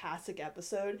fantastic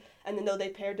episode, and then though they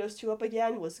paired those two up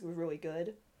again was really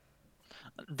good.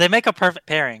 They make a perfect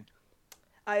pairing.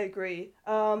 I agree.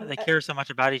 They care so much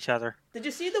about each other. Did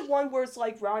you see the one where it's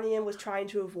like Ronnie Ann was trying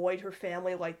to avoid her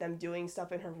family, like them doing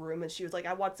stuff in her room, and she was like,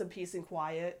 I want some peace and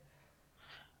quiet?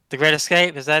 The Great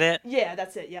Escape, is that it? Yeah,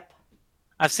 that's it, yep.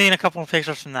 I've seen a couple of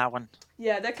pictures from that one.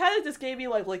 Yeah, that kind of just gave me,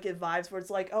 like, Lincoln vibes, where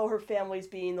it's like, oh, her family's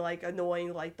being, like,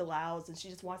 annoying, like, the Louds, and she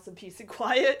just wants some peace and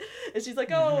quiet, and she's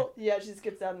like, oh, yeah, she just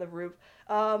gets down the roof.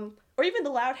 Or even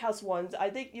the Loud House ones, I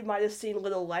think you might have seen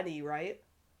Little Lenny, right?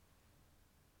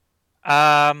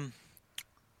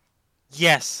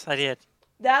 Yes, I did.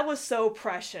 That was so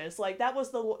precious. Like, that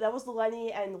was the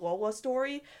Lenny and Lola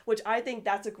story, which I think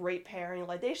that's a great pairing.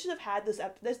 Like, they should have had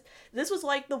this was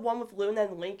like the one with Luna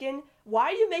and Lincoln. Why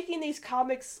are you making these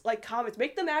comics like comics?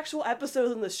 Make them actual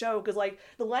episodes in the show, because like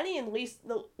the Lenny and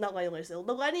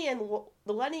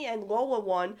Lola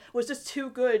one was just too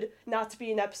good not to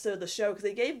be an episode of the show, because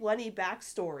they gave Lenny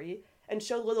backstory and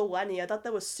showed little Lenny. I thought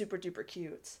that was super duper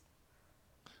cute.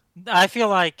 I feel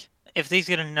like if these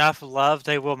get enough love,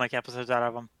 they will make episodes out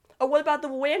of them. Oh, what about the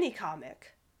Wanny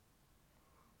comic?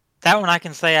 That one I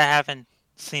can say I haven't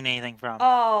seen anything from.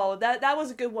 Oh, that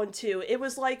was a good one too. It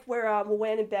was like where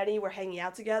Wan and Benny were hanging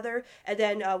out together, and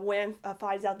then Wan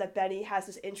finds out that Benny has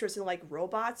this interest in like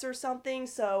robots or something.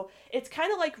 So it's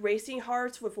kind of like Racing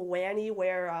Hearts with Wanny,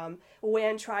 where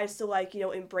Wan tries to like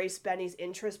embrace Benny's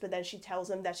interest, but then she tells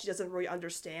him that she doesn't really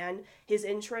understand his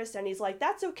interest, and he's like,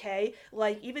 that's okay.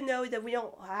 Like, even though that we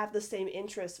don't have the same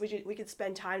interests, we could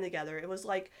spend time together. It was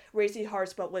like Racing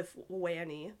Hearts but with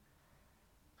Wanny.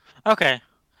 Okay.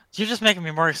 You're just making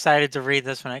me more excited to read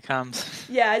this when it comes.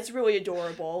 Yeah, it's really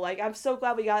adorable. Like, I'm so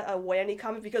glad we got a Wanny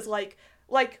comic because,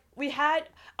 we had.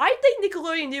 I think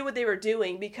Nickelodeon knew what they were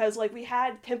doing because, we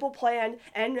had Pimple Plan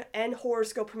and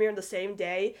Horoscope premiere on the same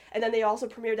day, and then they also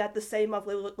premiered at the same month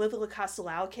Little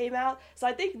Castle came out. So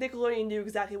I think Nickelodeon knew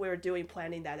exactly what they were doing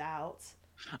planning that out.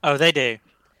 Oh, they do.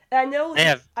 And I know They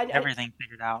have everything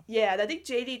figured out. Yeah, and I think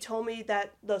JD told me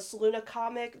that the Seluna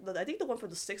comic, I think the one for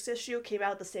the 6th issue, came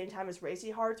out at the same time as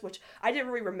Racy Hearts, which I didn't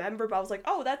really remember, but I was like,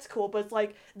 oh, that's cool. But it's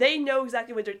like, they know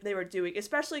exactly what they were doing,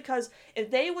 especially because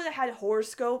if they would have had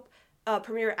Horoscope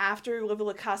premiere after Living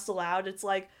with Castle Loud, it's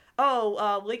like,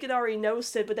 oh, Lincoln already knows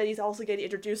Sid, but then he's also getting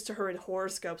introduced to her in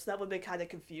Horoscope, so that would have been kind of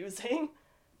confusing.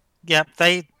 Yep,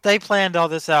 they planned all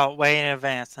this out way in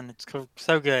advance, and it's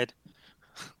so good.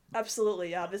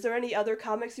 Absolutely. Is there any other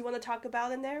comics you want to talk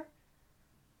about in there?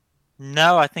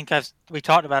 No, I think we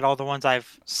talked about all the ones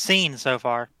I've seen so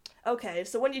far. Okay,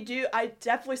 so when you do, I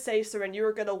definitely say, Seren,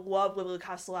 you're gonna love Little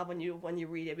Castle when you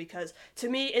read it because to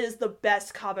me it is the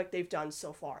best comic they've done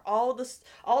so far. All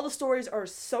the stories are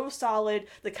so solid.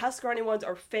 The Casagrande ones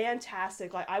are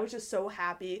fantastic. Like, I was just so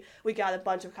happy we got a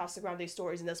bunch of Casagrande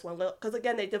stories in this one because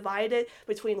again they divided it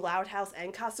between Loud House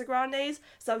and Casagrandes.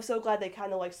 So I'm so glad they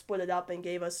kind of split it up and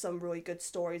gave us some really good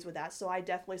stories with that. So I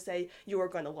definitely say you are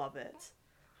gonna love it.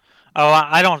 Oh,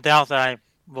 I don't doubt that I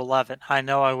will love it. I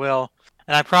know I will.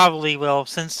 And I probably will,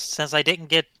 since I didn't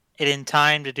get it in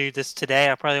time to do this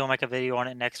today, I probably will make a video on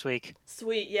it next week.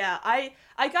 Sweet, yeah. I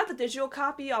got the digital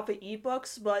copy off of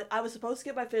eBooks, but I was supposed to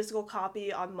get my physical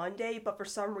copy on Monday, but for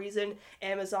some reason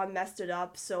Amazon messed it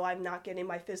up, so I'm not getting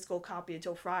my physical copy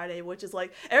until Friday, which is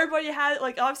everybody had,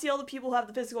 obviously all the people have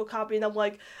the physical copy, and I'm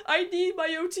like, I need my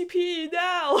OTP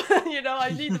now!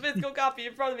 I need the physical copy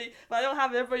in front of me, but I don't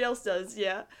have it, everybody else does,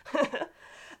 yeah.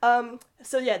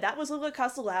 So yeah, that was Little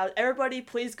Castle Loud. Everybody,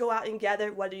 please go out and get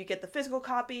it. Whether you get the physical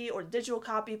copy or digital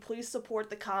copy, please support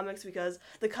the comics because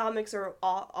the comics are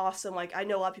awesome. I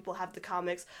know a lot of people have the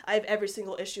comics. I have every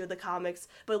single issue of the comics,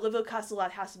 but Little Castle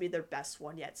Loud has to be their best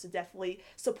one yet. So definitely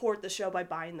support the show by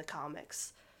buying the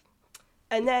comics.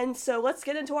 And then, so let's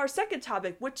get into our second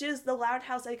topic, which is the Loud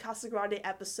House and Casagrande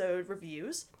episode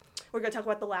reviews. We're going to talk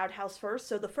about the Loud House first.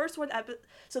 So the first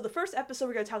episode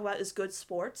we're going to talk about is Good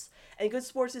Sports. And Good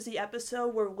Sports is the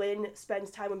episode where Lynn spends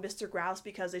time with Mr. Grouse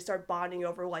because they start bonding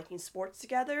over liking sports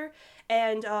together.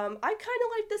 And I kind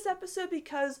of like this episode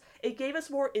because it gave us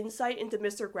more insight into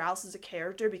Mr. Grouse as a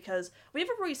character because we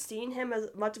haven't really seen him as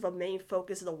much of a main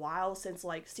focus in a while since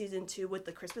season 2 with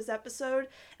the Christmas episode.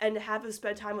 And to have him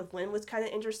spend time with Lynn was kind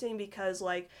of interesting because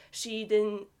she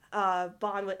didn't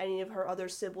bond with any of her other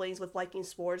siblings with liking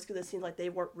sports because it seemed like they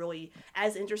weren't really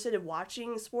as interested in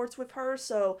watching sports with her.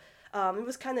 So it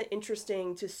was kind of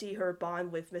interesting to see her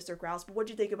bond with Mr. Grouse. But what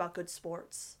do you think about Good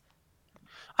Sports?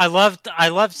 I loved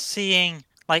seeing,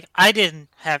 I didn't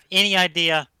have any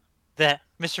idea that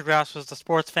Mr. Grouse was a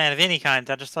sports fan of any kind.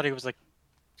 I just thought he was a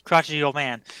crotchety old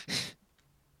man.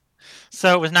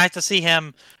 So it was nice to see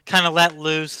him kind of let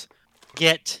loose,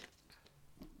 get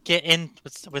in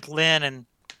with Lynn and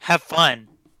have fun.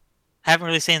 Haven't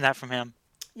really seen that from him.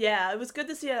 Yeah, it was good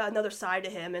to see another side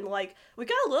of him. And, we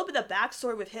got a little bit of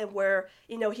backstory with him where,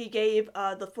 he gave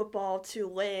the football to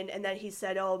Lynn, and then he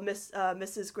said, oh,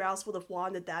 Mrs. Grouse would have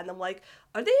wanted that. And I'm like,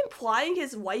 are they implying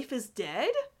his wife is dead?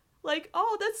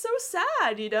 Oh, that's so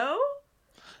sad,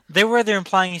 They were either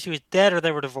implying she was dead or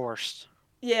they were divorced.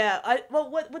 Yeah,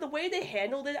 with the way they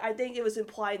handled it, I think it was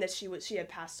implying that she had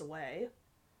passed away.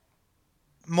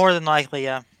 More than likely,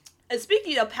 yeah. And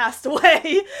speaking of passed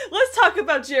away, let's talk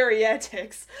about Jerry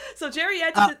Antics. So Jerry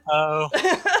Antics.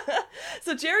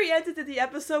 So Jerry Antics did the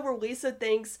episode where Lisa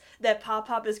thinks that Pop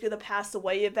Pop is going to pass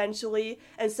away eventually,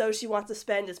 and so she wants to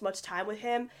spend as much time with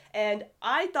him. And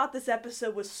I thought this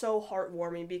episode was so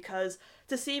heartwarming because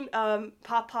to see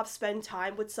Pop Pop spend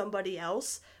time with somebody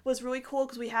else was really cool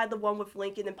because we had the one with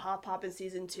Lincoln and Pop Pop in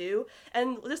season 2.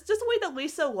 And just the way that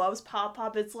Lisa loves Pop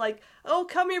Pop, it's like, oh,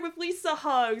 come here with Lisa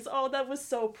hugs. Oh, that was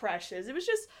so precious. It was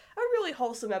just a really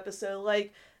wholesome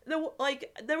episode.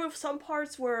 There were some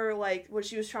parts where, when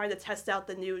she was trying to test out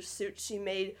the new suit she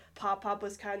made, Pop Pop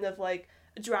was kind of,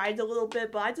 dried a little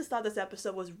bit, but I just thought this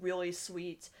episode was really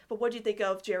sweet. But what do you think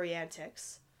of Jerry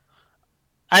Antics?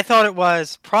 I thought it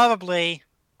was probably,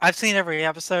 I've seen every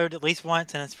episode at least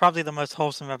once, and it's probably the most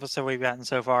wholesome episode we've gotten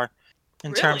so far.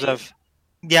 In terms of,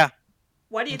 yeah.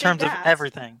 Why do you think that? In terms of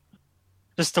everything.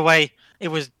 Just the way it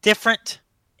was different.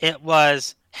 It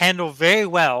was handled very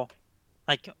well.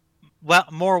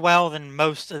 More well than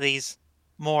most of these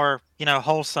more,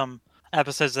 wholesome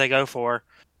episodes they go for.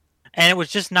 And it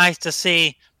was just nice to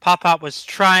see Pop Pop was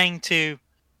trying to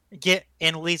get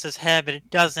in Lisa's head, but it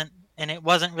doesn't, and it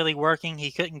wasn't really working.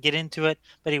 He couldn't get into it,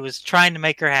 but he was trying to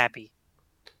make her happy.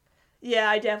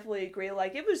 Yeah, I definitely agree.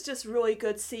 Like, it was just really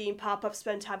good seeing Pop Up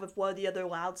spend time with one of the other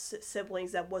Loud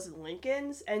siblings that wasn't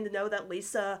Lincoln's, and to know that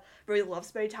Lisa really loves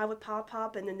spending time with Pop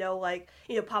Up, and to know, like,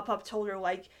 Pop Up told her,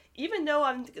 like, even though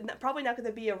I'm probably not going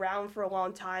to be around for a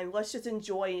long time, let's just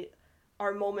enjoy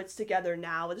our moments together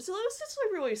now. It was just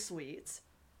like, really sweet.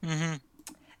 Mm-hmm.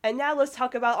 And now let's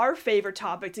talk about our favorite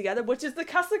topic together, which is the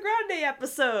Casa Grande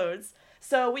episodes.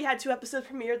 So we had 2 episodes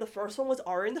premiere. The first one was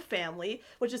Our in the Family,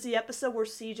 which is the episode where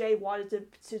CJ wanted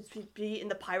to be in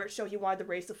the pirate show. He wanted to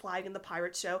raise the flag in the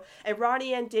pirate show. And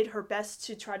Ronnie Ann did her best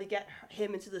to try to get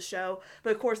him into the show.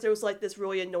 But of course, there was like this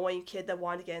really annoying kid that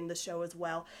wanted to get in the show as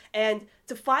well. And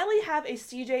to finally have a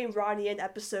CJ and Ronnie Ann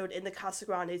episode in the Casa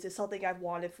Grandes is something I've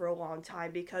wanted for a long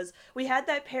time, because we had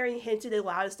that pairing hinted in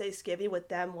Loudest Thanksgiving with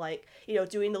them, like,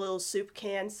 doing the little soup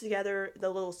cans together, the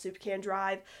little soup can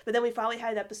drive. But then we finally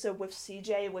had an episode with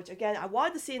CJ, which again, I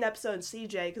wanted to see an episode in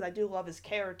CJ because I do love his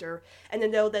character, and to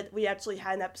know that we actually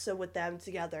had an episode with them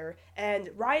together. And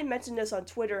Ryan mentioned this on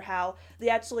Twitter, how they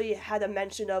actually had a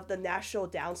mention of the National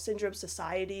Down Syndrome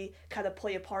Society kind of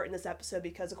play a part in this episode,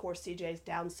 because of course CJ is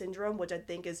Down syndrome, which I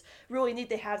think is really neat.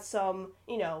 They had some,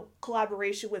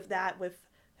 collaboration with that, with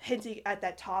hinting at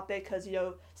that topic, because,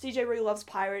 CJ really loves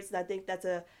pirates, and I think that's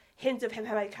a hint of him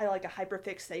having kind of like a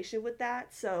hyperfixation with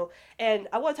that. So, and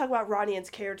I want to talk about Ronnie Ann's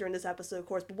character in this episode, of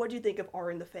course, but what do you think of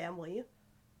Our in the Family?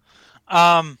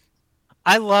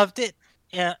 I loved it.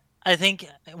 Yeah, I think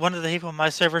one of the people on my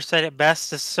server said it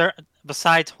best.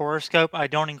 Besides Horoscope, I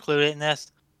don't include it in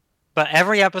this, but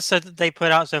every episode that they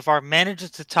put out so far manages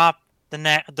to top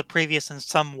the previous in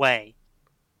some way.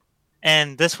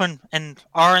 And this one, and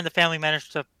Our in the Family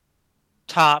managed to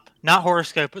top, not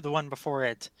Horoscope, but the one before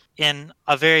it, in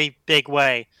a very big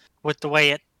way, with the way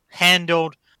it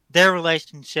handled their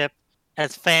relationship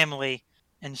as family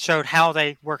and showed how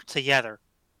they worked together.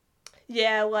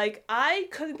 Yeah, like, I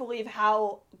couldn't believe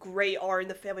how great Our in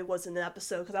the Family was in the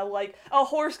episode, because I'm like, oh,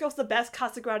 Horoscope's the best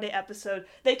Casa Grande episode,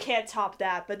 they can't top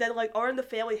that. But then, like, Our in the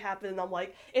Family happened, and I'm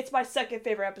like, it's my second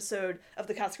favorite episode of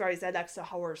the Casa Grandes next to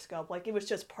Horoscope. Like, it was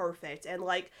just perfect. And,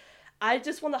 like, I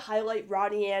just want to highlight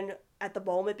Ronnie Ann at the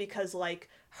moment, because, like,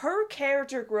 her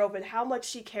character growth and how much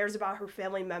she cares about her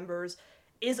family members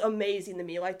is amazing to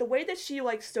me. Like, the way that she,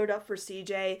 like, stood up for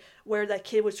CJ, where that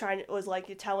kid was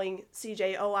like, telling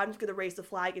CJ, oh, I'm gonna raise the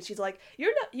flag, and she's like,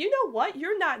 you know what,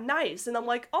 you're not nice. And I'm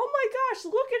like, oh my gosh,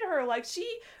 look at her. Like, she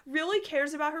really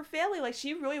cares about her family. Like,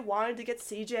 she really wanted to get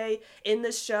CJ in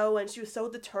this show, and she was so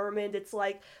determined. It's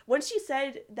like, when she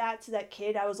said that to that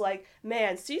kid, I was like,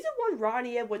 man, season 1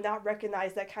 Ronnie Ann would not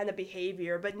recognize that kind of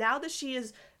behavior, but now that she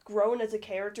is grown as a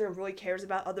character and really cares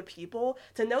about other people,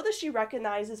 to know that she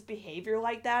recognizes behavior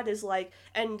like that is like,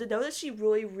 and to know that she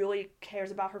really, really cares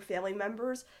about her family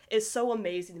members is so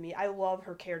amazing to me. I love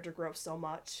her character growth so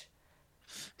much.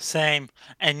 Same.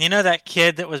 And that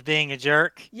kid that was being a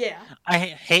jerk? Yeah. I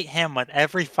hate him with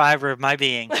every fiber of my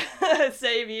being.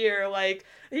 Same here. Like,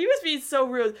 he was being so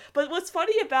rude. But what's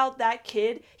funny about that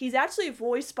kid, he's actually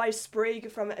voiced by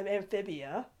Sprig from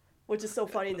Amphibia, which is so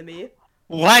funny to me.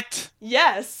 What?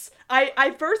 Yes.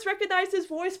 I first recognized his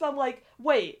voice, but I'm like,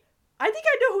 wait, I think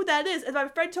I know who that is. And my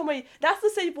friend told me that's the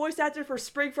same voice actor for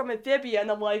Sprig from Amphibia, and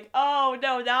I'm like, oh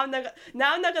no, now I'm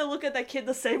not gonna look at that kid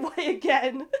the same way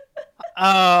again.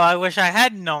 Oh, I wish I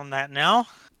hadn't known that now.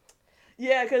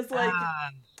 Yeah, because like,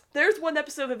 there's one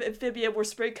episode of Amphibia where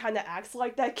Sprig kind of acts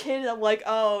like that kid, and I'm like,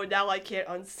 oh, now I can't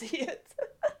unsee it.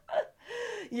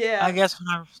 Yeah. I guess when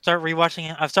I start rewatching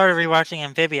it, I've started rewatching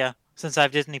Amphibia since I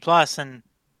have Disney Plus, and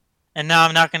now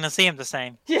I'm not going to see him the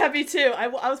same. Yeah, me too. I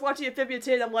was watching Amphibia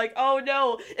too, and I'm like, oh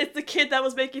no, it's the kid that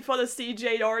was making fun of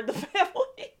CJ and Our in the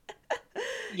Family.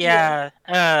 Yeah.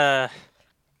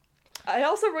 I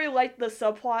also really liked the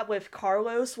subplot with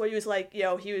Carlos, where he was like,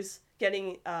 he was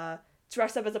getting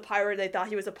dressed up as a pirate, and they thought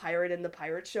he was a pirate in the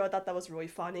pirate show. I thought that was really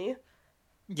funny.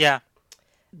 Yeah.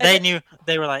 They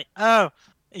were like, oh,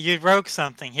 you broke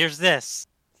something. Here's this.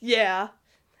 Yeah.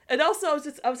 And also,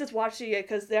 I was just watching it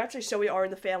because they're actually showing Our in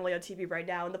the Family on TV right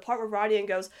now, and the part where Ronnie Ann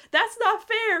goes, "That's not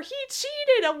fair. He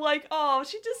cheated." I'm like, oh,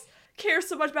 she just cares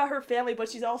so much about her family, but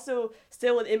she's also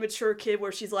still an immature kid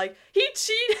where she's like, he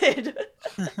cheated.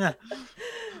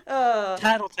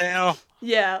 Tattletale.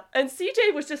 Yeah, and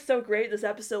CJ was just so great this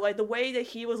episode. Like, the way that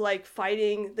he was, like,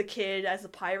 fighting the kid as a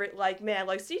pirate, like, man,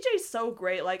 like, CJ's so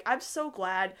great. Like, I'm so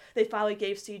glad they finally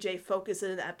gave CJ focus in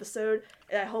an episode,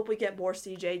 and I hope we get more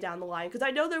CJ down the line. Because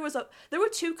I know there were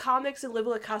 2 comics in Live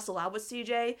La Castellao with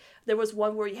CJ. There was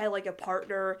one where he had, like, a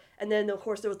partner, and then, of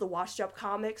course, there was the Washed Up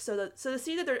comic. So to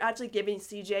see that they're actually giving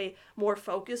CJ more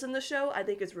focus in the show, I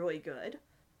think is really good.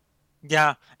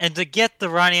 Yeah, and to get the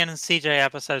Ronnie and CJ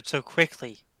episode so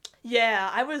quickly. Yeah,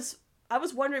 I was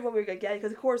wondering when we were gonna get it,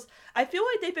 because of course I feel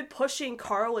like they've been pushing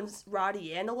Carl and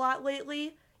Roddy in a lot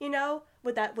lately.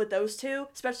 With those two,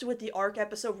 especially with the ARC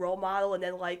episode Role Model, and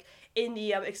then like in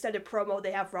the extended promo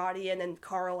they have Roddy and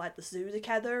Carl at the zoo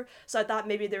together. So I thought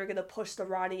maybe they were gonna push the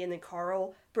Roddy and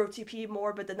Carl Bro TP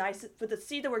more, but the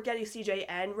scene that we're getting CJ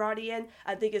and Roddy in,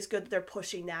 I think it's good that they're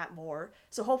pushing that more.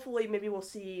 So hopefully maybe we'll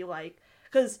see like,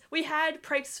 because we had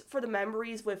Pranks for the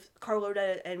Memories with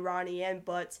Carlota and Ronnie in,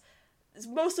 but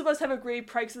most of us have agreed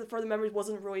Pranks for the Memories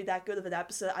wasn't really that good of an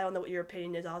episode. I don't know what your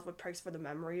opinion is on with Pranks for the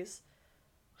Memories.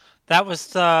 That was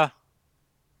the...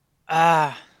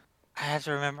 I have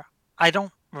to remember. I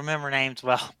don't remember names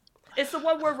well. It's the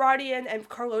one where Roddy and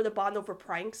Carlota bond over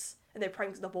pranks, and they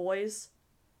prank the boys.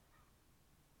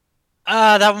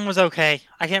 That one was okay.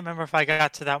 I can't remember if I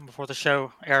got to that one before the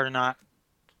show aired or not.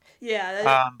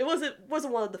 Yeah, it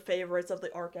wasn't one of the favorites of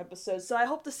the ARC episodes, so I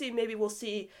hope to see, maybe we'll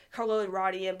see Carlota and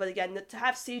Roddy in, but again, to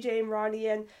have CJ and Roddy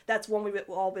in, that's one we've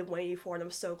all been waiting for, and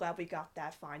I'm so glad we got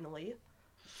that finally.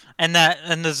 And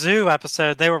the zoo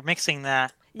episode, they were mixing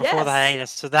that before the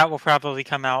hiatus, so that will probably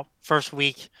come out first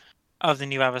week of the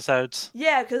new episodes.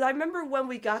 Yeah, because I remember when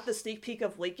we got the sneak peek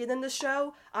of Lincoln in the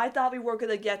show, I thought we weren't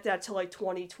going to get that till like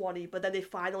 2020, but then they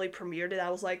finally premiered it.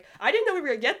 I was like, I didn't know we were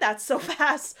going to get that so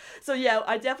fast. So yeah,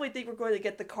 I definitely think we're going to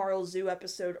get the Carl Zoo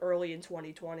episode early in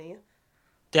 2020.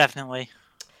 Definitely.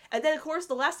 And then, of course,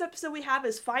 the last episode we have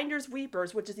is Finders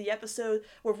Weepers, which is the episode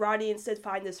where Roddy and Sid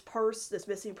find this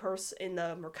missing purse in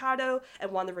the Mercado,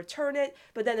 and want to return it,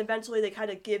 but then eventually they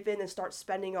kind of give in and start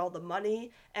spending all the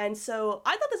money. And so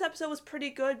I thought this episode was pretty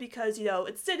good because,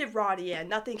 it's Sid and Roddy, and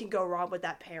nothing can go wrong with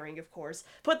that pairing, of course.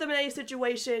 Put them in any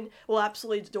situation, will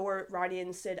absolutely adore Roddy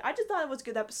and Sid. I just thought it was a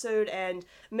good episode, and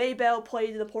Maybelle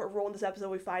played an important role in this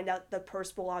episode. We find out the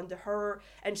purse belonged to her,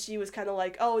 and she was kind of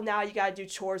like, oh, now you gotta do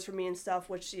chores for me and stuff,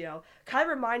 which, kind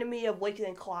of reminded me of Lincoln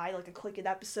and Clyde, like a Click-It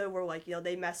episode where, like,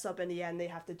 they mess up in the end, they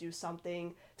have to do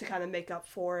something to kind of make up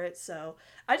for it. So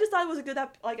I just thought it was a good,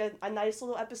 a nice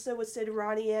little episode with Sid and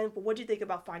Ronnie in. But what do you think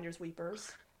about Finders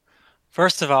Weepers?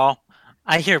 First of all,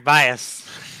 I hear bias.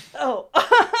 Oh.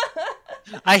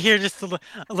 I hear just a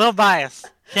little bias.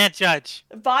 Can't judge.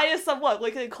 Bias on what,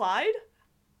 Lincoln and Clyde?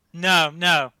 No.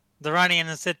 The Ronnie and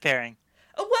the Sid pairing.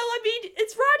 Well, I mean,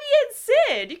 it's Ronnie and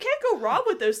Sid. You can't go wrong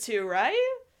with those two, right?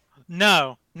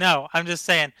 No, I'm just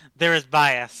saying, there is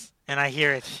bias, and I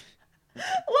hear it. Well,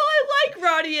 I like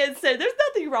Ronnie and Sid. There's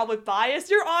nothing wrong with bias.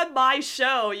 You're on my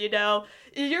show, You're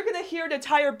going to hear an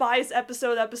entire bias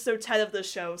episode 10 of the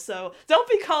show, so don't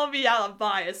be calling me out on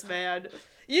bias, man.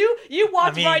 You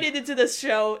walked right into this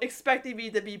show expecting me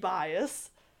to be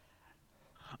biased.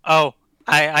 Oh,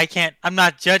 I can't. I'm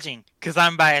not judging, because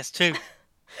I'm biased, too.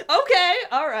 Okay,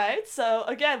 alright. So,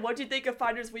 again, what do you think of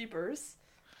Finders Weepers?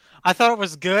 I thought it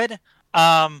was good.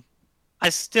 I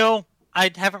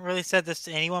haven't really said this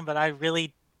to anyone, but I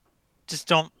really just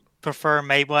don't prefer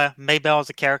Maybelle as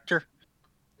a character.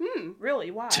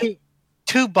 Really? Why?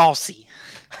 Too bossy.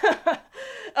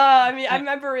 I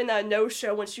remember in a No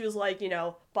Show when she was like,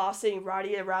 bossing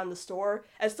Roddy around the store.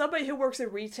 As somebody who works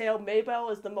in retail, Maybelle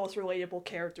is the most relatable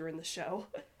character in the show.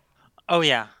 Oh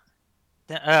yeah.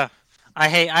 I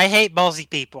hate ballsy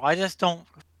people. I just don't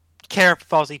care for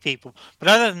ballsy people. But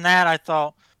other than that, I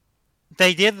thought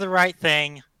they did the right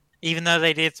thing. Even though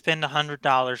they did spend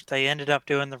 $100, they ended up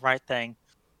doing the right thing.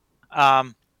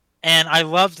 And I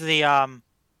loved the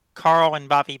Carl and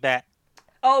Bobby bet.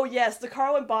 Oh yes, the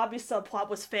Carl and Bobby subplot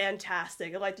was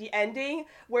fantastic. Like the ending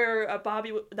where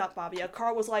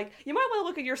Carl was like, "You might want to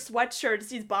look at your sweatshirt," and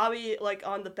sees Bobby like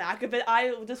on the back of it.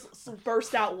 I just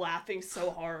burst out laughing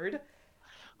so hard.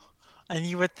 And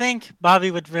you would think Bobby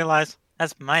would realize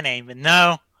that's my name, but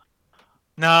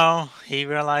no, he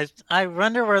realized, I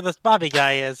wonder where this Bobby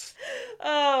guy is.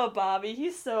 Oh, Bobby,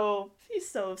 he's so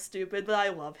stupid, but I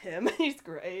love him. He's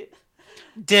great.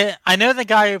 I know the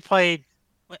guy who played?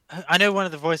 I know one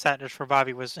of the voice actors for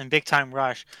Bobby was in Big Time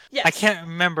Rush. Yes. I can't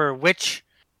remember which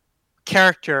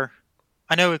character.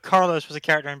 I know Carlos was a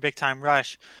character in Big Time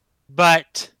Rush,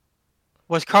 but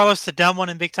was Carlos the dumb one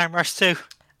in Big Time Rush too?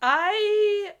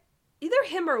 Either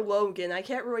him or Logan, I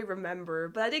can't really remember,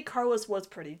 but I think Carlos was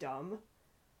pretty dumb.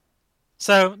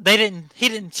 So he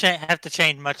didn't have to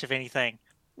change much of anything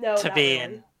to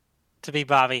be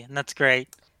Bobby, and that's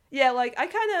great. Yeah, like I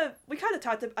kind of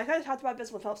talked about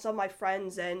this with some of my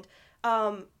friends, and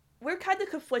we're kind of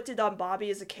conflicted on Bobby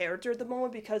as a character at the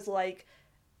moment because like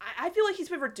I feel like he's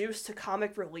been reduced to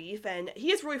comic relief, and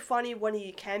he is really funny when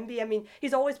he can be. I mean,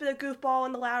 he's always been a goofball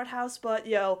in the Loud House, but,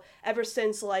 ever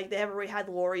since, like, they haven't really had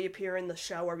Laurie appear in the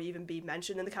show or even be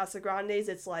mentioned in the Casagrandes,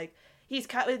 it's like,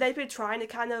 they've been trying to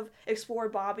kind of explore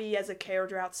Bobby as a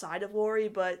character outside of Laurie,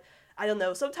 but I don't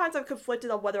know. Sometimes I'm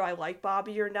conflicted on whether I like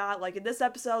Bobby or not. Like, in this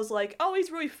episode, I was like, oh,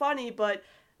 he's really funny, but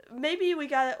maybe we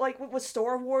got, like, with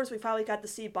Star Wars, we finally got to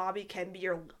see Bobby can be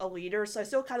a leader, so I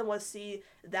still kind of want to see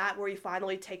that where he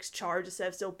finally takes charge instead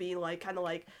of still being, like, kind of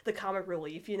like the comic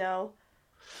relief,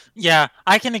 Yeah,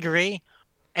 I can agree.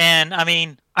 And, I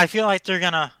mean, I feel like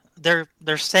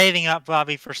they're saving up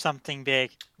Bobby for something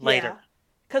big later. Yeah.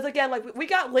 Because, again, like, we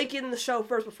got Lincoln in the show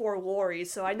first before Laurie,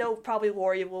 so I know probably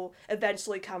Laurie will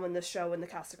eventually come in the show in the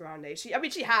Casa Grande. She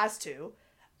has to.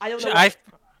 I don't know.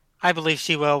 I believe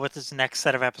she will with this next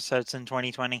set of episodes in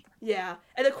 2020. Yeah.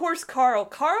 And, of course, Carl.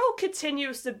 Carl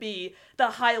continues to be the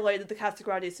highlight of the Casa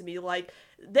Grandes to me. Like,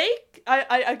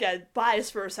 I again,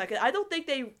 biased for a second, I don't think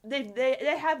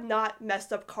they have not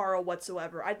messed up Carl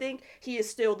whatsoever. I think he is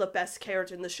still the best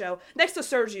character in the show, next to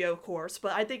Sergio, of course,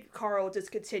 but I think Carl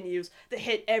just continues to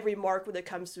hit every mark when it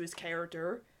comes to his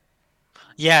character.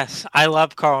 Yes, I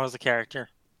love Carl as a character.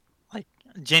 Like,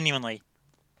 genuinely.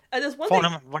 And there's one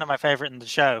of my favorite in the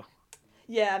show.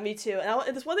 Yeah, me too. And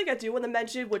there's one thing I do want to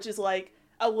mention, which is like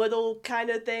a little kind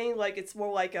of thing, like it's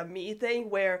more like a me thing,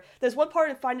 where there's one part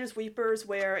in Finders Weepers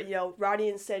where, Ronnie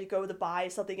and Sid go to buy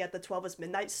something at the 12 is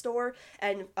Midnight store,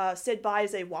 and Sid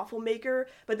buys a waffle maker,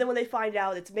 but then when they find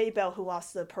out it's Maybelle who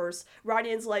lost the purse,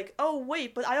 Ronnie's like, oh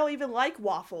wait, but I don't even like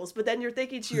waffles, but then you're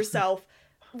thinking to yourself,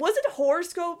 didn't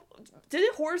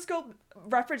Horoscope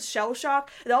reference Shell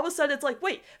Shock? And all of a sudden it's like,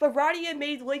 wait, but Ronnie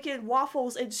made Lincoln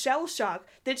waffles in Shell Shock.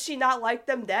 Did she not like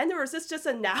them then? Or is this just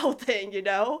a now thing,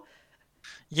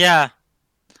 Yeah.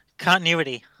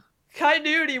 Continuity.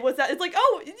 Continuity was that. It's like,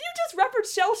 oh, you just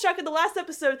referenced Shell Shock in the last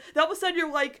episode. Then all of a sudden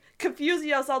you're like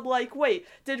confusing us on like, wait,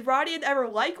 did Rodian ever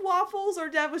like waffles,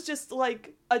 or that was just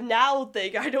like a now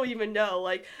thing? I don't even know.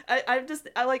 Like, I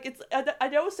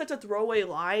know it's such a throwaway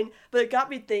line, but it got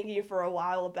me thinking for a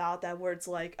while about that, where it's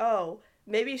like, oh,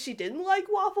 maybe she didn't like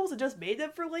waffles and just made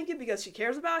them for Lincoln because she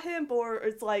cares about him, or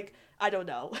it's like, I don't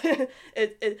know.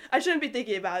 I shouldn't be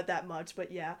thinking about it that much,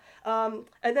 but yeah. And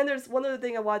then there's one other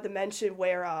thing I wanted to mention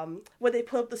where when they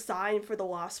put up the sign for the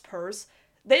lost purse,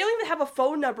 they don't even have a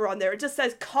phone number on there. It just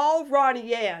says, call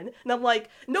Ronnie Ann. And I'm like,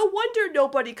 no wonder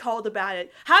nobody called about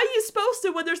it. How are you supposed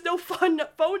to when there's no phone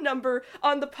number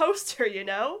on the poster,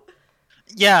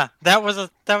 Yeah, that was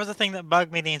a thing that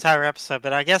bugged me the entire episode,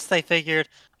 but I guess they figured,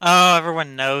 oh,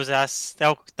 everyone knows us.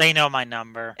 They know my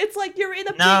number. It's like you're in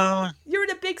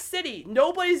a big city.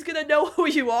 Nobody's gonna know who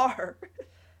you are.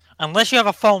 Unless you have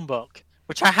a phone book,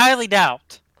 which I highly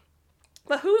doubt.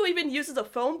 But who even uses a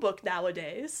phone book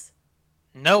nowadays?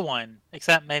 No one,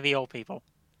 except maybe old people.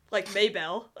 Like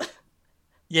Maybelle.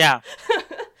 Yeah.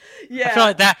 Yeah. I feel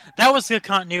like that was good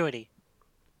continuity.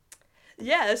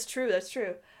 Yeah, that's true.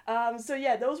 So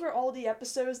yeah, those were all the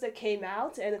episodes that came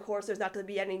out, and of course there's not going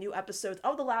to be any new episodes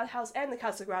of The Loud House and the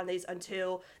Casa Grandes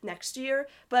until next year,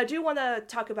 but I do want to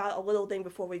talk about a little thing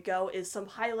before we go, is some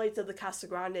highlights of the Casa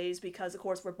Grandes, because of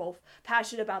course we're both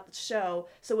passionate about the show.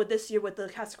 So with this year, with the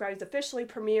Casa Grandes officially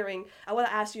premiering, I want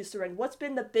to ask you, Seren, what's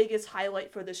been the biggest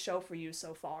highlight for this show for you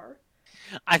so far?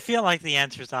 I feel like the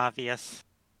answer's obvious.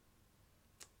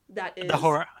 That is...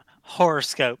 The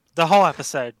horoscope. The whole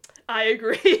episode. I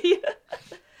agree.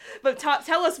 But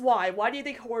tell us why. Why do you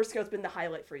think Horoscope's been the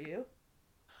highlight for you?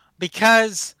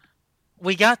 Because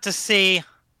we got to see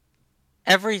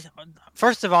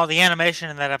first of all, the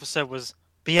animation in that episode was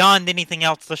beyond anything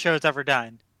else the show's ever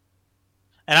done.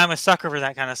 And I'm a sucker for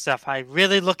that kind of stuff. I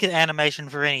really look at animation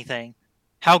for anything.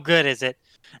 How good is it?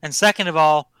 And second of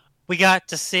all, we got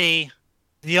to see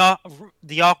the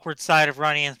awkward side of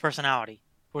Ronnie Ann's personality,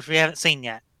 which we haven't seen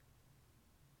yet.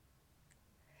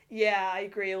 Yeah, I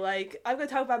agree. Like, I'm going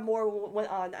to talk about more when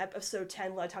on episode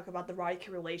 10 when I talk about the Roddy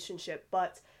relationship,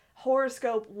 but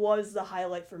Horoscope was the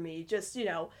highlight for me. Just,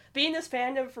 being this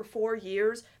fandom for 4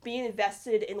 years, being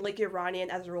invested in Lincoln and Ronnie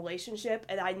as a relationship,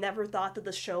 and I never thought that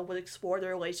the show would explore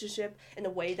their relationship in the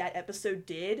way that episode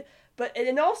did.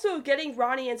 And also getting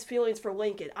Ronnie Ann's feelings for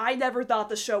Lincoln. I never thought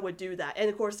the show would do that.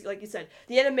 And of course, like you said,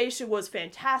 the animation was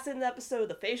fantastic in the episode.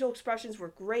 The facial expressions were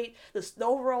great. The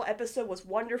overall episode was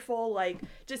wonderful. Like,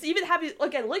 just even having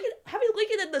Lincoln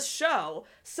in the show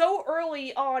so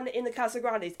early on in the Casa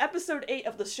Grandes, episode 8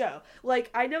 of the show.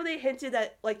 Like, I know they hinted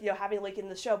at, like, having Lincoln in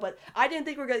the show, but I didn't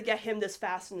think we were going to get him this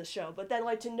fast in the show. But then,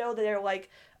 like, to know that they're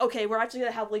like, okay, we're actually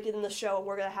gonna have Lincoln in the show, and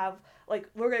we're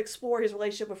gonna explore his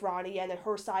relationship with Ronnie and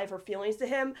her side of her feelings to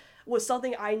him, was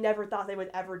something I never thought they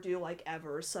would ever do, like,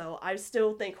 ever. So I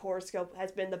still think Horoscope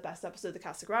has been the best episode of the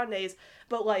Casagrandes,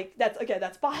 but, like,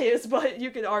 that's biased, but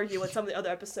you can argue with some of the other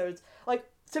episodes. Like,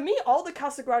 to me, all the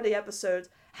Casagrande episodes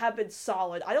have been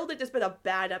solid. I don't think there's been a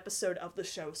bad episode of the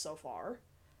show so far.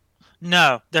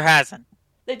 No, there hasn't.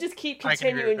 They just keep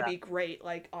continuing to be great,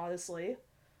 like, honestly.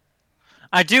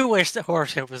 I do wish that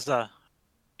Horoscope was a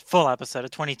full episode, a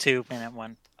 22-minute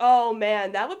one. Oh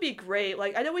man, that would be great.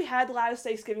 Like, I know we had Last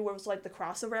Thanksgiving where it was like the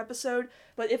crossover episode,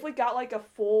 but if we got like a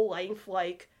full length,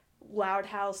 like, Loud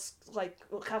House, like,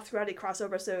 Casagrande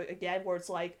crossover episode again, where it's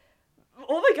like,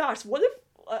 oh my gosh, what if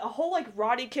a whole, like,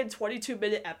 Roddy Kid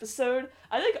 22-minute episode?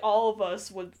 I think all of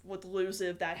us would lose it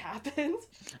if that happened.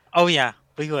 Oh yeah,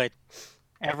 we would.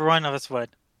 Every one of us would.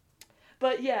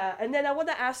 But yeah, and then I want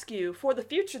to ask you, for the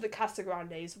future of the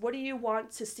Casagrandes, what do you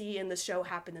want to see in the show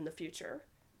happen in the future?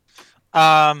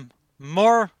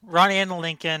 More Ronnie and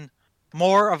Lincoln,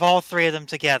 more of all three of them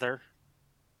together.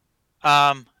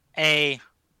 A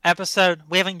episode,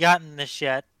 we haven't gotten this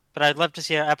yet, but I'd love to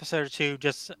see an episode or two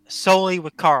just solely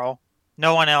with Carl.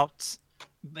 No one else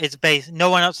is no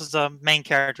one else is the main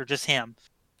character, just him.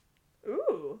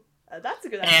 Ooh, that's a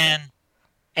good idea.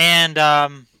 And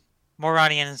more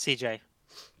Ronnie and CJ.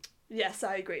 Yes,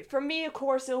 I agree. For me, of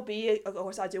course,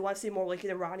 I do want to see more Lincoln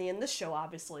and Ronnie in the show,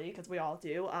 obviously, because we all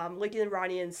do. Lincoln and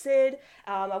Ronnie and Sid.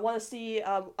 I want to see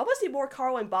more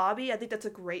Carl and Bobby. I think that's a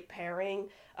great pairing.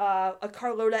 A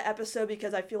Carlota episode,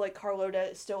 because I feel like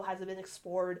Carlota still hasn't been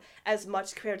explored as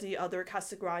much compared to the other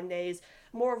Casagrandes.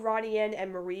 More Ronnie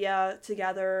and Maria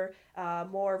together.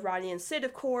 More Ronnie and Sid,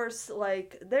 of course.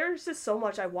 Like, there's just so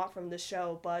much I want from this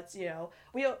show, but, you know,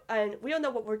 we don't know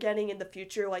what we're getting in the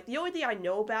future. Like, the only thing I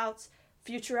know about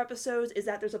future episodes is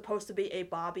that there's supposed to be a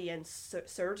Bobby and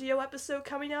Sergio episode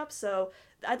coming up, so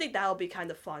I think that'll be kind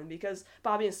of fun, because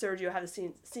Bobby and Sergio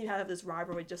seem to have this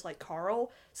rivalry just like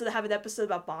Carl, so to have an episode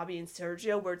about Bobby and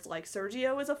Sergio where it's like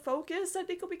Sergio is a focus, I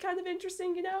think will be kind of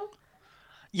interesting, you know?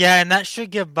 Yeah, and that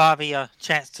should give Bobby a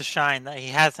chance to shine that he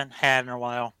hasn't had in a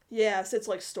while. Yeah, since,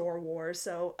 like, Star Wars.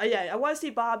 So, yeah, I want to see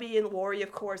Bobby and Lori,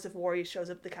 of course, if Lori shows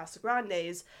up at the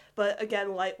Casagrandes. But,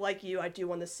 again, like you, I do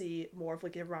want to see more of,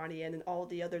 like, Ronnie and all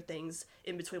the other things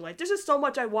in between. Like, there's just so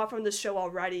much I want from this show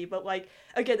already. But, like,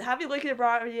 again, having Lincoln and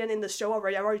Ronnie in the show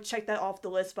already, I've already checked that off the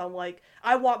list. But I'm like,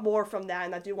 I want more from that.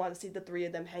 And I do want to see the three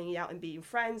of them hanging out and being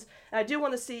friends. And I do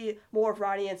want to see more of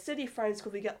Ronnie and City friends,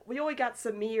 because we only got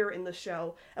Samir in the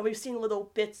show. And we've seen little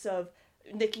bits of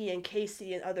Nikki and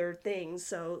Casey and other things,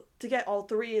 so to get all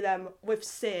three of them with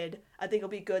Sid, I think it'll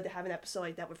be good to have an episode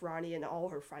like that with Ronnie and all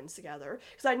her friends together.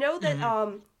 Because I know that,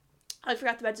 I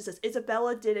forgot to mention this,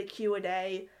 Isabella did a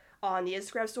Q&A on the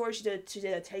Instagram story. She did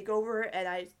a takeover, and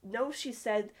I know she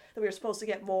said that we were supposed to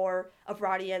get more of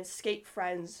Ronnie and skate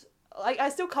friends. Like, I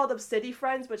still call them city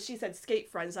friends, but she said skate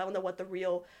friends. I don't know what the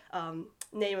real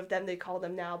name of them they call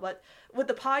them now, but with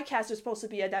the podcast there's supposed to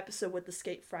be an episode with the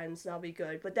skate friends, and that'll be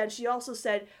good. But then she also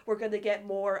said we're going to get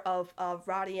more of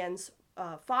Ronnie Yen's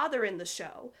father in the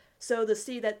show, so to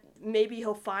see that maybe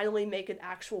he'll finally make an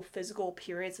actual physical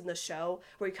appearance in the show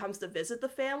where he comes to visit the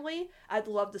family. I'd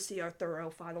love to see Arturo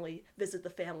finally visit the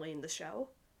family in the show.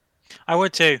 I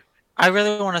would too. I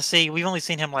really want to see, we've only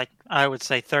seen him, like, I would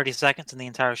say 30 seconds in the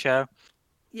entire show.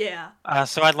 Yeah.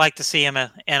 So I'd like to see him in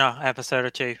an episode or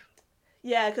two.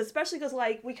 Yeah, especially because,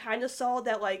 like, we kind of saw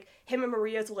that, like, him and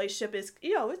Maria's relationship is,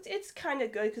 you know, it's kind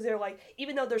of good, because they're, like,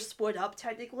 even though they're split up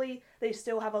technically, they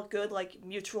still have a good, like,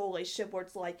 mutual relationship where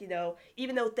it's, like, you know,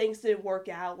 even though things didn't work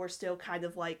out, we're still kind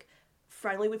of, like,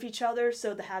 friendly with each other,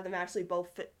 so to have them actually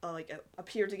both,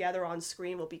 appear together on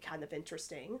screen will be kind of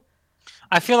interesting.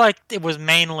 I feel like it was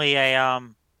mainly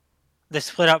they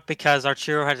split up because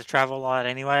Arturo had to travel a lot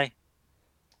anyway.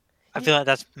 I feel like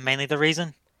that's mainly the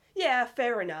reason. Yeah,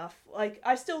 fair enough. Like,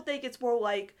 I still think it's more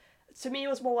like, to me it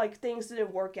was more like things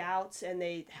didn't work out and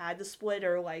they had to split,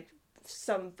 or like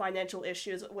some financial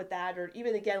issues with that, or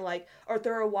even again, like,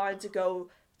 Arturo wanted to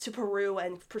go to Peru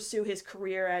and pursue his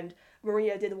career, and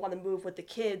Maria didn't want to move with the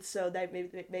kids, so that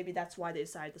maybe that's why they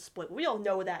decided to split. We don't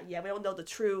know that yet. We don't know the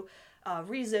true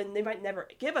reason. They might never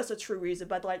give us a true reason,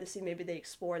 but I'd like to see maybe they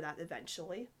explore that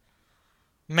eventually.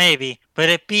 Maybe, but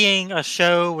it being a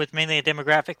show with mainly a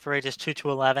demographic for ages 2 to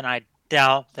 11, I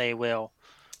doubt they will.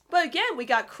 But again, we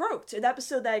got Croaked, an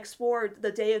episode that explored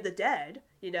the Day of the Dead,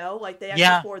 you know? Like, they actually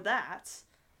explored that.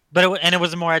 But it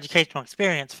was a more educational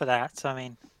experience for that, so I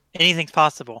mean, anything's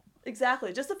possible.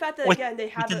 Exactly. Just the fact that, again, they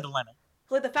have within the limit.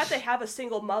 Like, the fact they have a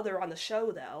single mother on the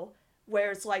show, though,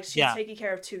 where it's like she's taking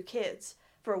care of two kids.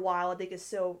 for a while, I think is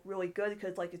still really good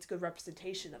because like it's good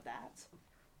representation of that.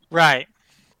 Right.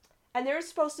 And there's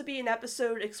supposed to be an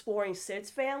episode exploring Sid's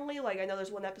family. Like I know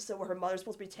there's one episode where her mother's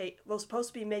supposed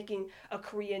to be making a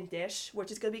Korean dish,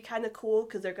 which is gonna be kind of cool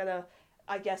because they're gonna,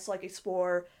 I guess, like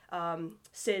explore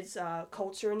Sid's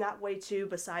culture in that way too,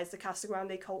 besides the Casa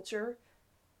Grande culture.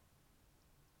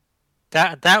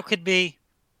 That could be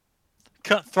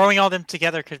throwing all them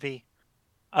together could be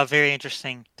a very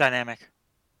interesting dynamic.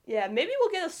 Yeah, maybe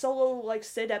we'll get a solo like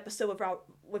Sid episode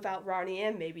without Ronnie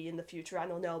in maybe in the future. I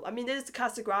don't know. I mean, it is the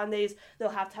Casa Grandes. They'll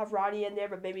have to have Ronnie in there,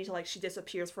 but maybe like she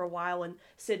disappears for a while and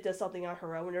Sid does something on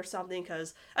her own or something.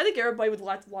 Because I think everybody would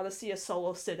want to see a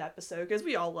solo Sid episode because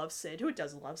we all love Sid. Who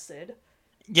doesn't love Sid?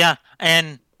 Yeah,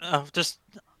 and just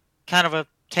kind of a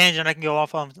tangent I can go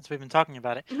off on since we've been talking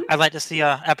about it. Mm-hmm. I'd like to see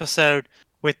a episode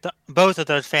with both of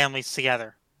those families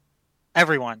together.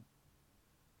 Everyone.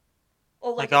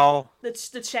 Oh, like all the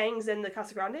Changs and the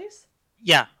Casa Grandes?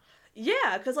 Yeah.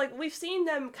 Yeah, because like we've seen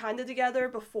them kind of together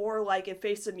before, like in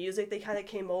Face the Music, they kind of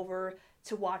came over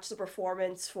to watch the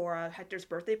performance for Hector's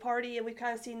birthday party, and we've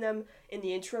kind of seen them in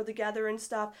the intro together and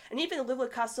stuff. And even Live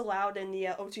with Casa Loud in the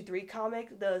 023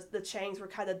 comic, the Changs were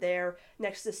kind of there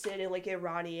next to Sid and like get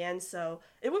Ronnie in, so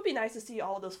it would be nice to see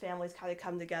all of those families kind of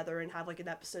come together and have like an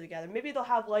episode together. Maybe they'll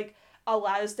have like a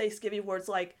Loudest Thanksgiving where it's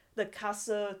like the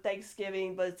Casa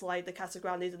Thanksgiving, but it's like the Casa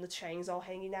Grandes and the Changs all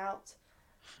hanging out.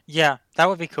 Yeah, that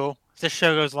would be cool. If this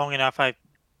show goes long enough, I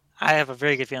have a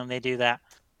very good feeling they do that.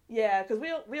 Yeah, because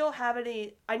we don't have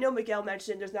any. I know Miguel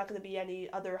mentioned there's not going to be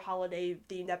any other holiday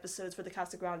themed episodes for the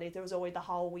Casa Grande. There was only the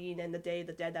Halloween and the Day of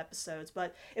the Dead episodes.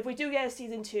 But if we do get a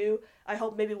season 2, I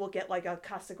hope maybe we'll get like a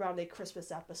Casa Grande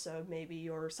Christmas episode, maybe,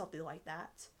 or something like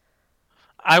that.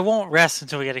 I won't rest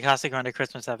until we get a Casa Grande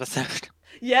Christmas episode.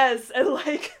 Yes, and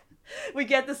like we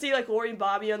get to see like Lori and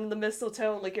Bobby under the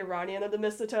mistletoe and like Ronnie under the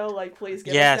mistletoe. Like, please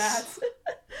give us that.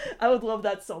 I would love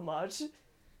that so much.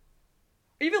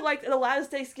 Even like the Loudest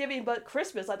Thanksgiving, but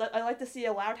Christmas. I'd like to see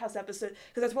a Loud House episode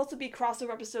because there's supposed to be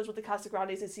crossover episodes with the Casa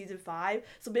Grandes in season 5.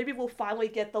 So maybe we'll finally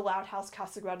get the Loud House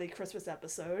Casa Grande Christmas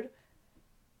episode.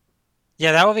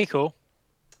 Yeah, that would be cool.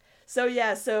 So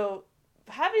yeah, so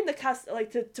having the Casa,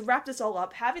 like to wrap this all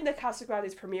up, having the Casa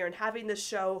Grandes premiere and having this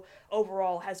show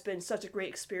overall has been such a great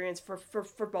experience for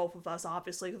both of us,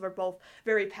 obviously, because we're both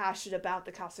very passionate about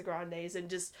the Casa Grandes, and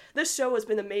just this show has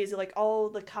been amazing. Like all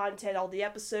the content, all the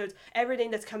episodes,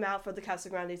 everything that's come out for the Casa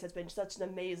Grandes has been such an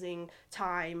amazing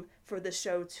time for this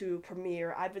show to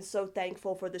premiere. I've been so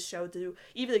thankful for this show to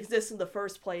even exist in the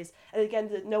first place. And again,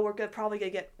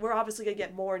 we're obviously gonna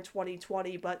get more in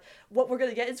 2020, but what we're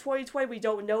gonna get in 2020 we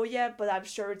don't know yet, but I'm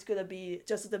sure it's gonna be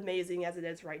just as amazing as it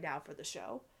is right now for the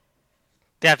show.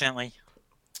 Definitely.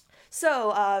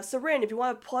 So, Rin, if you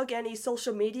want to plug any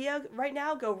social media right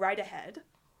now, go right ahead.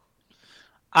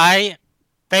 If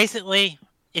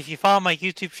you follow my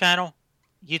YouTube channel,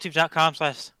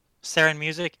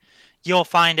 youtube.com/SarenMusic, you'll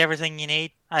find everything you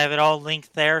need. I have it all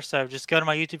linked there, so just go to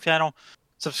my YouTube channel,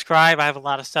 subscribe. I have a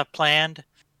lot of stuff planned,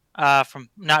 from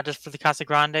not just for the Casa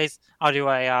Grandes. I'll do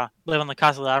a Live on the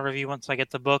Casa Loud review once I get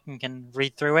the book and can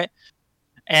read through it.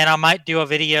 And I might do a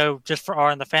video just for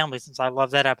R and the Family since I love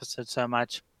that episode so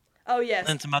much. Oh, yes.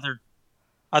 And some other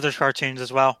cartoons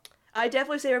as well. I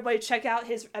definitely say everybody check out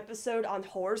his episode on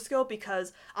Horoscope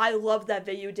because I love that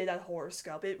video you did on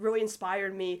Horoscope. It really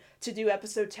inspired me to do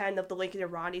episode 10 of the Lincoln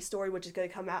and Ronnie story, which is going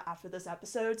to come out after this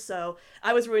episode. So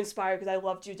I was really inspired because I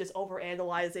loved you just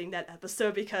overanalyzing that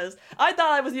episode because I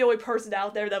thought I was the only person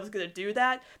out there that was going to do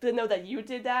that. But to know that you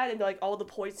did that and like all the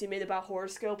points you made about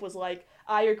Horoscope was like,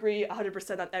 I agree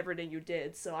 100% on everything you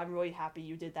did. So I'm really happy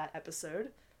you did that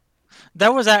episode.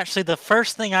 That was actually the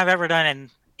first thing I've ever done in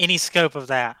any scope of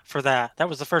that. That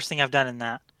was the first thing I've done in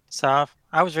that. So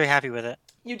I was very happy with it.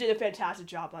 You did a fantastic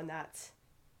job on that.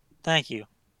 Thank you.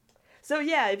 So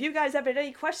yeah, if you guys have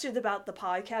any questions about the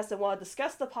podcast and want to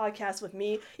discuss the podcast with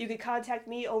me, you can contact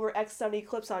me over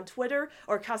XSunnyClips on Twitter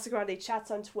or Casa Grande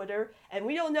Chats on Twitter. And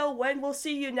we don't know when we'll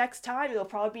see you next time. It'll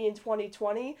probably be in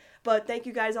 2020. But thank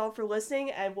you guys all for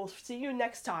listening, and we'll see you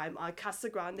next time on Casa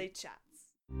Grande Chats.